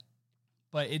 Yeah.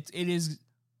 But it is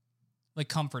like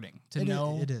comforting to It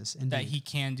know is. It is. that Indeed. he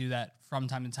can do that from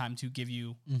time to time to give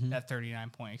you Mhm. that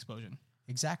 39-point explosion.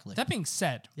 Exactly. That being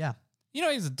said, Yeah. you know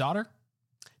he has a daughter?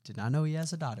 Did not know he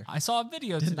has a daughter. I saw a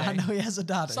video Did today. not know he has a I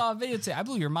daughter. saw a video today. I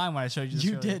blew your mind when I showed you this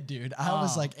You earlier. did, dude. I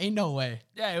was like, ain't no way.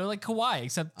 Yeah, it was like Kawhi,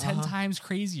 except 10 Uh-huh. times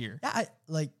crazier. Yeah,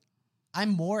 I'm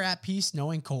more at peace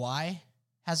knowing Kawhi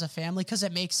has a family because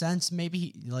it makes sense.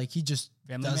 Maybe he just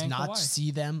Family does man not Kawhi.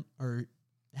 see them or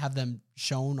have them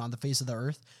shown on the face of the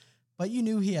earth. But you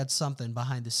knew he had something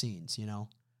behind the scenes,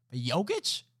 But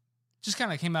Jokic? Just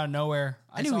kind of came out of nowhere.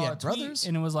 I knew saw he a had tweet, brothers.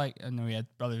 and it was like, I knew he had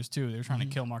brothers too. They were trying Mhm. to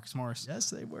kill Marcus Morris. Yes,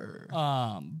 they were.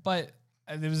 But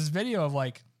there was this video of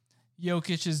like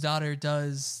Jokic's daughter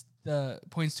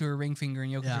points to her ring finger,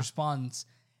 and Jokic Yeah. responds,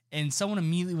 and someone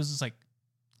immediately was just like,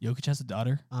 "Jokic has a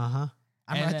daughter." Uh-huh.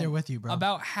 I'm And right then there with you, bro.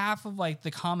 About half of like the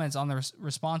comments on the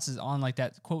responses on like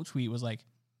that quote tweet was like,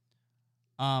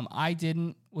 "I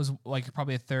didn't," was like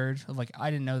probably a third of like,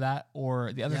 "I didn't know that,"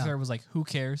 or the other Yeah. third was like, "Who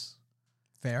cares?"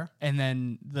 Fair. And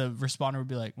then the responder would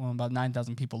be like, "Well, about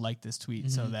 9,000 people liked this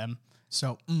tweet, so Mhm. them."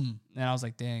 So, And I was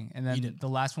like, "Dang!" And Eat then it. the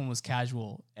last one was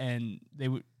casual, and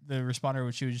the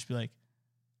responder she would just be like,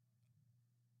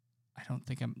 "I don't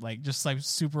think I'm like," just like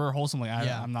super wholesome, like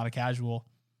Yeah. I'm not a casual.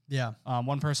 yeah.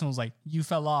 One person was like, "You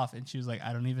fell off," and she was like,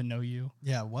 "I don't even know you."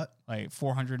 Yeah, what? Like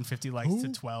 450 likes to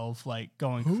Who? 12, like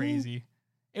going Who? crazy.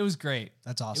 It was great.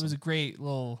 That's awesome. It was a great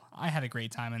little. I had a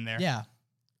great time in there. yeah.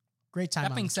 Great time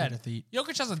That on being the said, Twitter feed.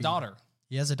 Jokic has a feed. daughter,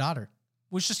 He has a daughter.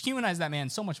 which just humanized that man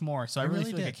so much more. So I It really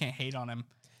really feel like I did. can't hate on him.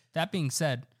 That being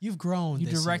said, You've grown you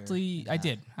this directly. year. I Yeah.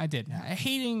 did. Yeah.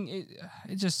 Hating it.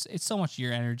 It's so much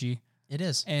your energy, It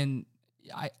is. and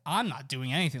I'm not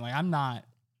doing anything. Like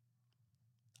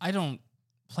I don't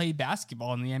play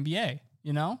basketball in the NBA.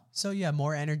 You know? So, yeah,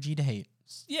 more energy to hate.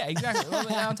 Yeah, exactly. Well,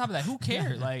 on top of that, who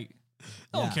cares? Like,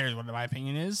 no one Yeah. cares what my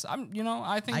opinion is. I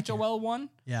think I care. Joel won.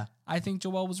 Yeah. I think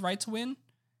Joel was right to win,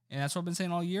 and that's what I've been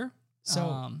saying all year.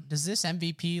 So, does this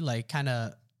MVP kind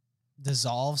of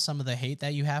dissolve some of the hate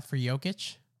that you have for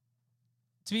Jokic?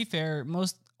 To be fair,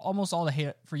 almost all the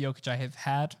hate for Jokic I have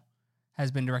had has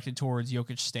been directed towards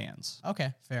Jokic stands,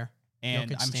 Okay, fair.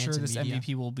 and Jokic I'm stans sure in this media.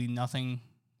 MVP will be nothing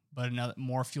but another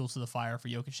more fuel to the fire for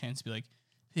Jokic fans to be like,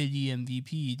 "Hey, the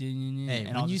MVP." Hey,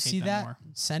 and when you see that,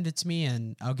 send it to me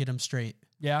and I'll get them straight.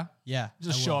 yeah, Yeah.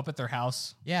 just I show will. up at their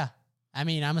house. Yeah. I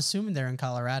mean, I'm assuming they're in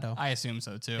Colorado. I assume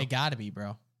so too. They got to be,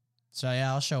 bro. So,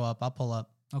 yeah, I'll show up. I'll pull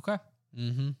up. Okay,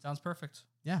 Mm-hmm. sounds perfect.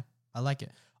 Yeah, I like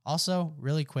it. Also,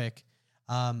 really quick,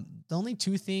 the only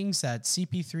two things that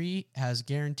CP3 has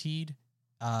guaranteed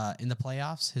in the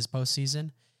playoffs, his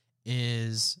postseason,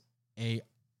 is a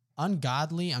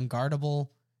unguardable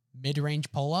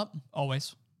mid-range pull-up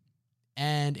Always.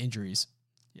 and injuries.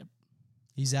 Yep.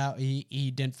 He's out.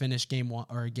 He didn't finish game 1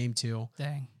 or game 2.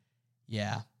 Dang.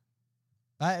 Yeah.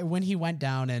 But when he went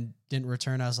down and didn't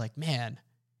return, I was like, man,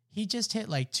 he just hit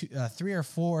like 3 or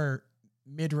 4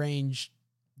 mid-range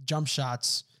jump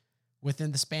shots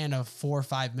within the span of 4 or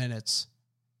 5 minutes.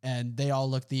 And they all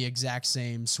look the exact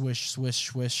same. Swish, swish,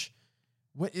 swish.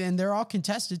 And they're all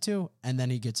contested too. And then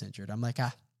he gets injured. I'm like,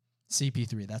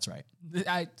 CP3, that's right.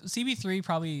 CP3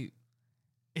 probably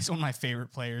is one of my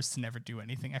favorite players to never do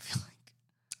anything, I feel like.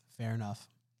 Fair enough.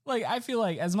 Like, I feel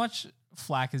like as much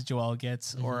flack as Joel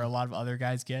gets or a lot of other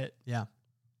guys get, Yeah.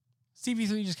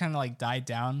 CP3 just kind of like died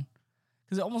down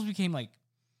because it almost became like,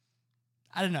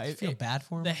 I don't know. You feel bad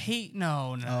for him? The hate,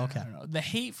 no. The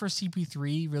hate for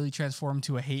CP3 really transformed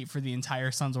to a hate for the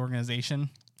entire Suns organization.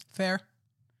 Fair.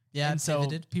 Yeah, and so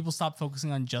pivoted. people stopped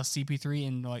focusing on just CP3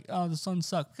 and like, oh, the Suns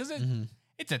suck. Because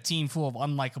it's a team full of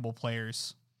unlikable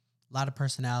players. A lot of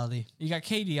personality. You got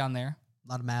KD on there.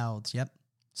 A lot of mouths. Yep.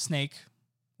 Snake.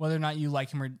 Whether or not you like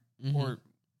him or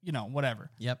you know, whatever.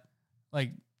 Yep.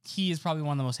 Like, he is probably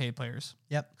one of the most hated players.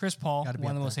 Yep. Chris Paul, Gotta be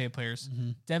one of the up most there. hated players.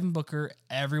 Devin Booker,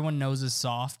 everyone knows is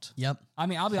soft. Yep. I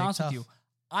mean, I'll be Fake honest tough. with you.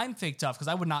 I'm fake tough because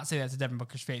I would not say that to Devin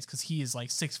Booker's face because he is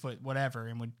like 6 foot whatever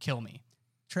and would kill me.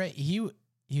 Trey,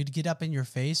 he'd get up in your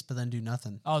face, but then do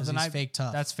nothing. Oh, 'cause then he's fake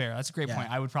tough. That's fair. That's a great Yeah. point.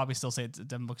 I would probably still say it to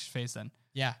Devin Booker's face then,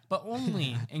 yeah, but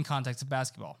only in context of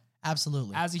basketball.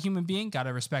 absolutely. As a human being,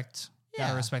 gotta respect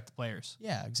the players.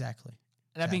 Yeah, exactly.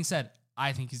 That being said,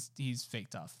 I think he's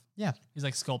fake tough. Yeah. He's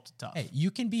like sculpted tough. Hey,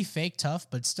 you can be fake tough,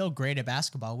 but still great at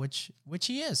basketball, which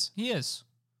he is. He is.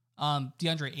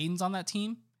 DeAndre Ayton's on that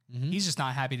team. He's just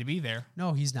not happy to be there.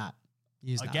 No, he's not.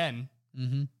 He's Again. not.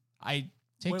 Mm-hmm.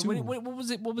 Take two. What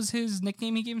was it? What was his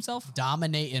nickname he gave himself?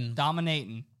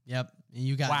 Dominating. Yep. And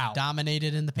you got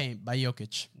dominated in the paint by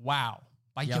Jokic. Wow.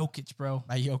 By Jokic, bro.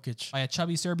 By Jokic. By a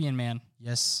chubby Serbian man.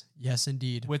 Yes. Yes,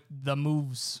 indeed. With the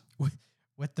moves.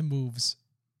 With the moves.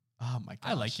 Oh, my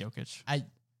gosh. I like Jokic.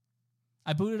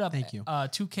 I booted up Thank you.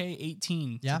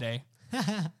 2K18 today.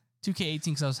 2K18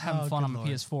 because I was having Oh, fun good on my Lord.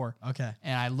 PS4. Okay.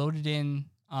 And I loaded in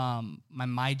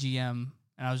my GM,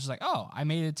 and I was just like, oh, I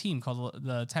made a team called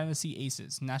the Tennessee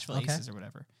Aces, Nashville Okay. Aces or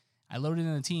whatever. I loaded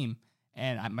in the team,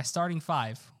 and my starting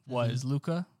 5 was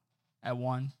Luka at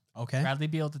 1, Okay. Bradley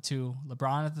Beal at the 2,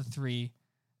 LeBron at the 3,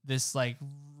 this like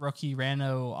rookie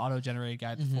rando auto-generated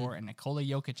guy at the 4, and Nikola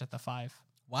Jokic at the 5.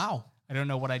 Wow. I don't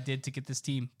know what I did to get this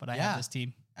team, but I have this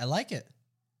team. I like it.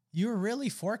 You were really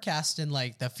forecasting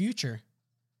like the future.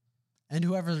 And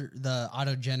whoever the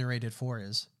auto-generated for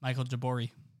is. Michael Jabori.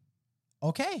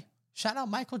 Okay. Shout out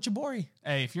Michael Jabori.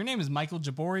 Hey, if your name is Michael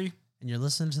Jabori, And you're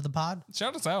listening to the pod?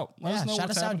 shout us out. Let us know shout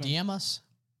what's us happening. out. DM us.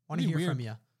 Want to That'd be hear from weird.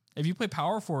 you. If you play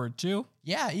power forward too,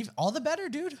 Yeah, all the better,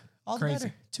 dude. All Crazy. the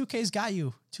better. 2K's got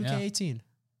you. 2K18. it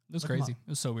was Look 'em crazy. up. It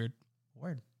was so weird.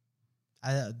 Word.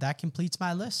 That completes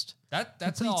my list. That's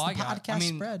Completes all I the got. I podcast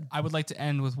mean, spread. I would like to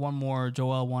end with one more.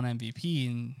 Joel won MVP,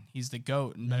 and he's the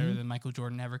GOAT and better than Michael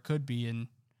Jordan ever could be. And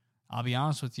I'll be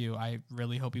honest with you, I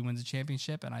really hope he wins a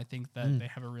championship, and I think that they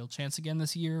have a real chance again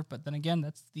this year. But then again,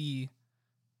 that's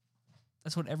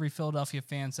what every Philadelphia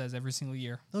fan says every single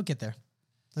year. They'll get there.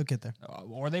 They'll get there.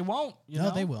 Or they won't. You No,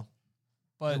 know? they will.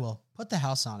 But They will. Put the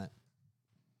house on it.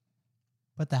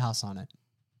 Put the house on it.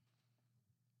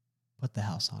 Put the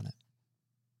house on it.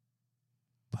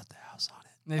 Put the house on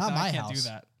it. Nathan, Not my I can't house. do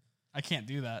that. I can't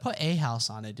do that. Put a house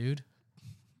on it, dude.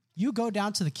 You go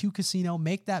down to the Q Casino,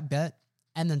 make that bet,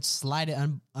 and then slide it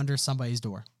under somebody's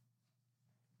door.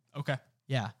 Okay.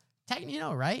 Yeah.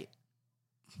 Right?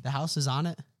 The house is on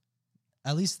it.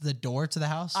 At least the door to the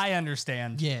house. I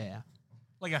understand. Yeah.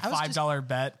 Like a I was $5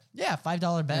 bet Yeah,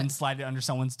 $5 bet. and slide it under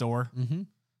someone's door. Mm-hmm.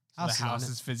 So the house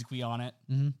is physically on it.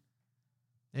 Mm-hmm.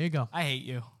 There you go. I hate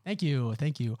you. Thank you.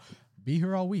 Thank you. Be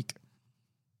here all week.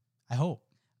 I hope.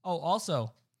 Oh,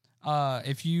 also,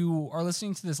 if you are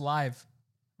listening to this live,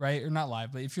 right? Or not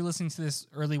live, but if you're listening to this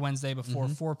early Wednesday before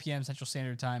 4 p.m. Central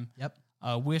Standard Time, Yep.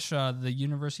 wish the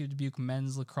University of Dubuque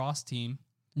men's lacrosse team,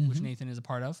 which Nathan is a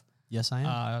part of, Yes, I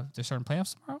am. they're starting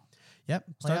playoffs tomorrow. Yep.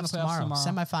 starting Playoffs the playoffs tomorrow.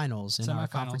 tomorrow. Semifinals in our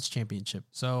conference championship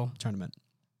So tournament.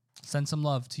 send some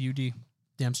love to UD.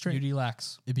 Damn straight. UD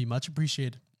Lax. It'd be much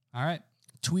appreciated. All right.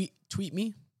 Tweet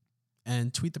me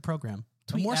and tweet the program.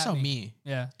 But Tweet more at so me. me.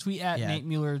 Yeah. Tweet at Yeah. Nate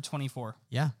Mueller 24.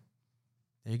 Yeah.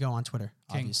 There you go on Twitter,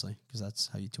 King. obviously, because that's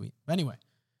how you tweet. But anyway,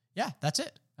 yeah, that's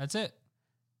it. That's it.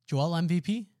 Joel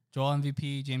MVP. Joel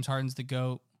MVP. James Harden's the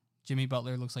GOAT. Jimmy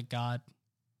Butler looks like God.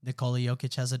 Nikola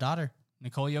Jokic has a daughter.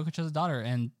 Nikola Jokic has a daughter.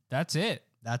 And that's it.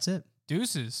 That's it.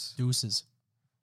 Deuces. Deuces.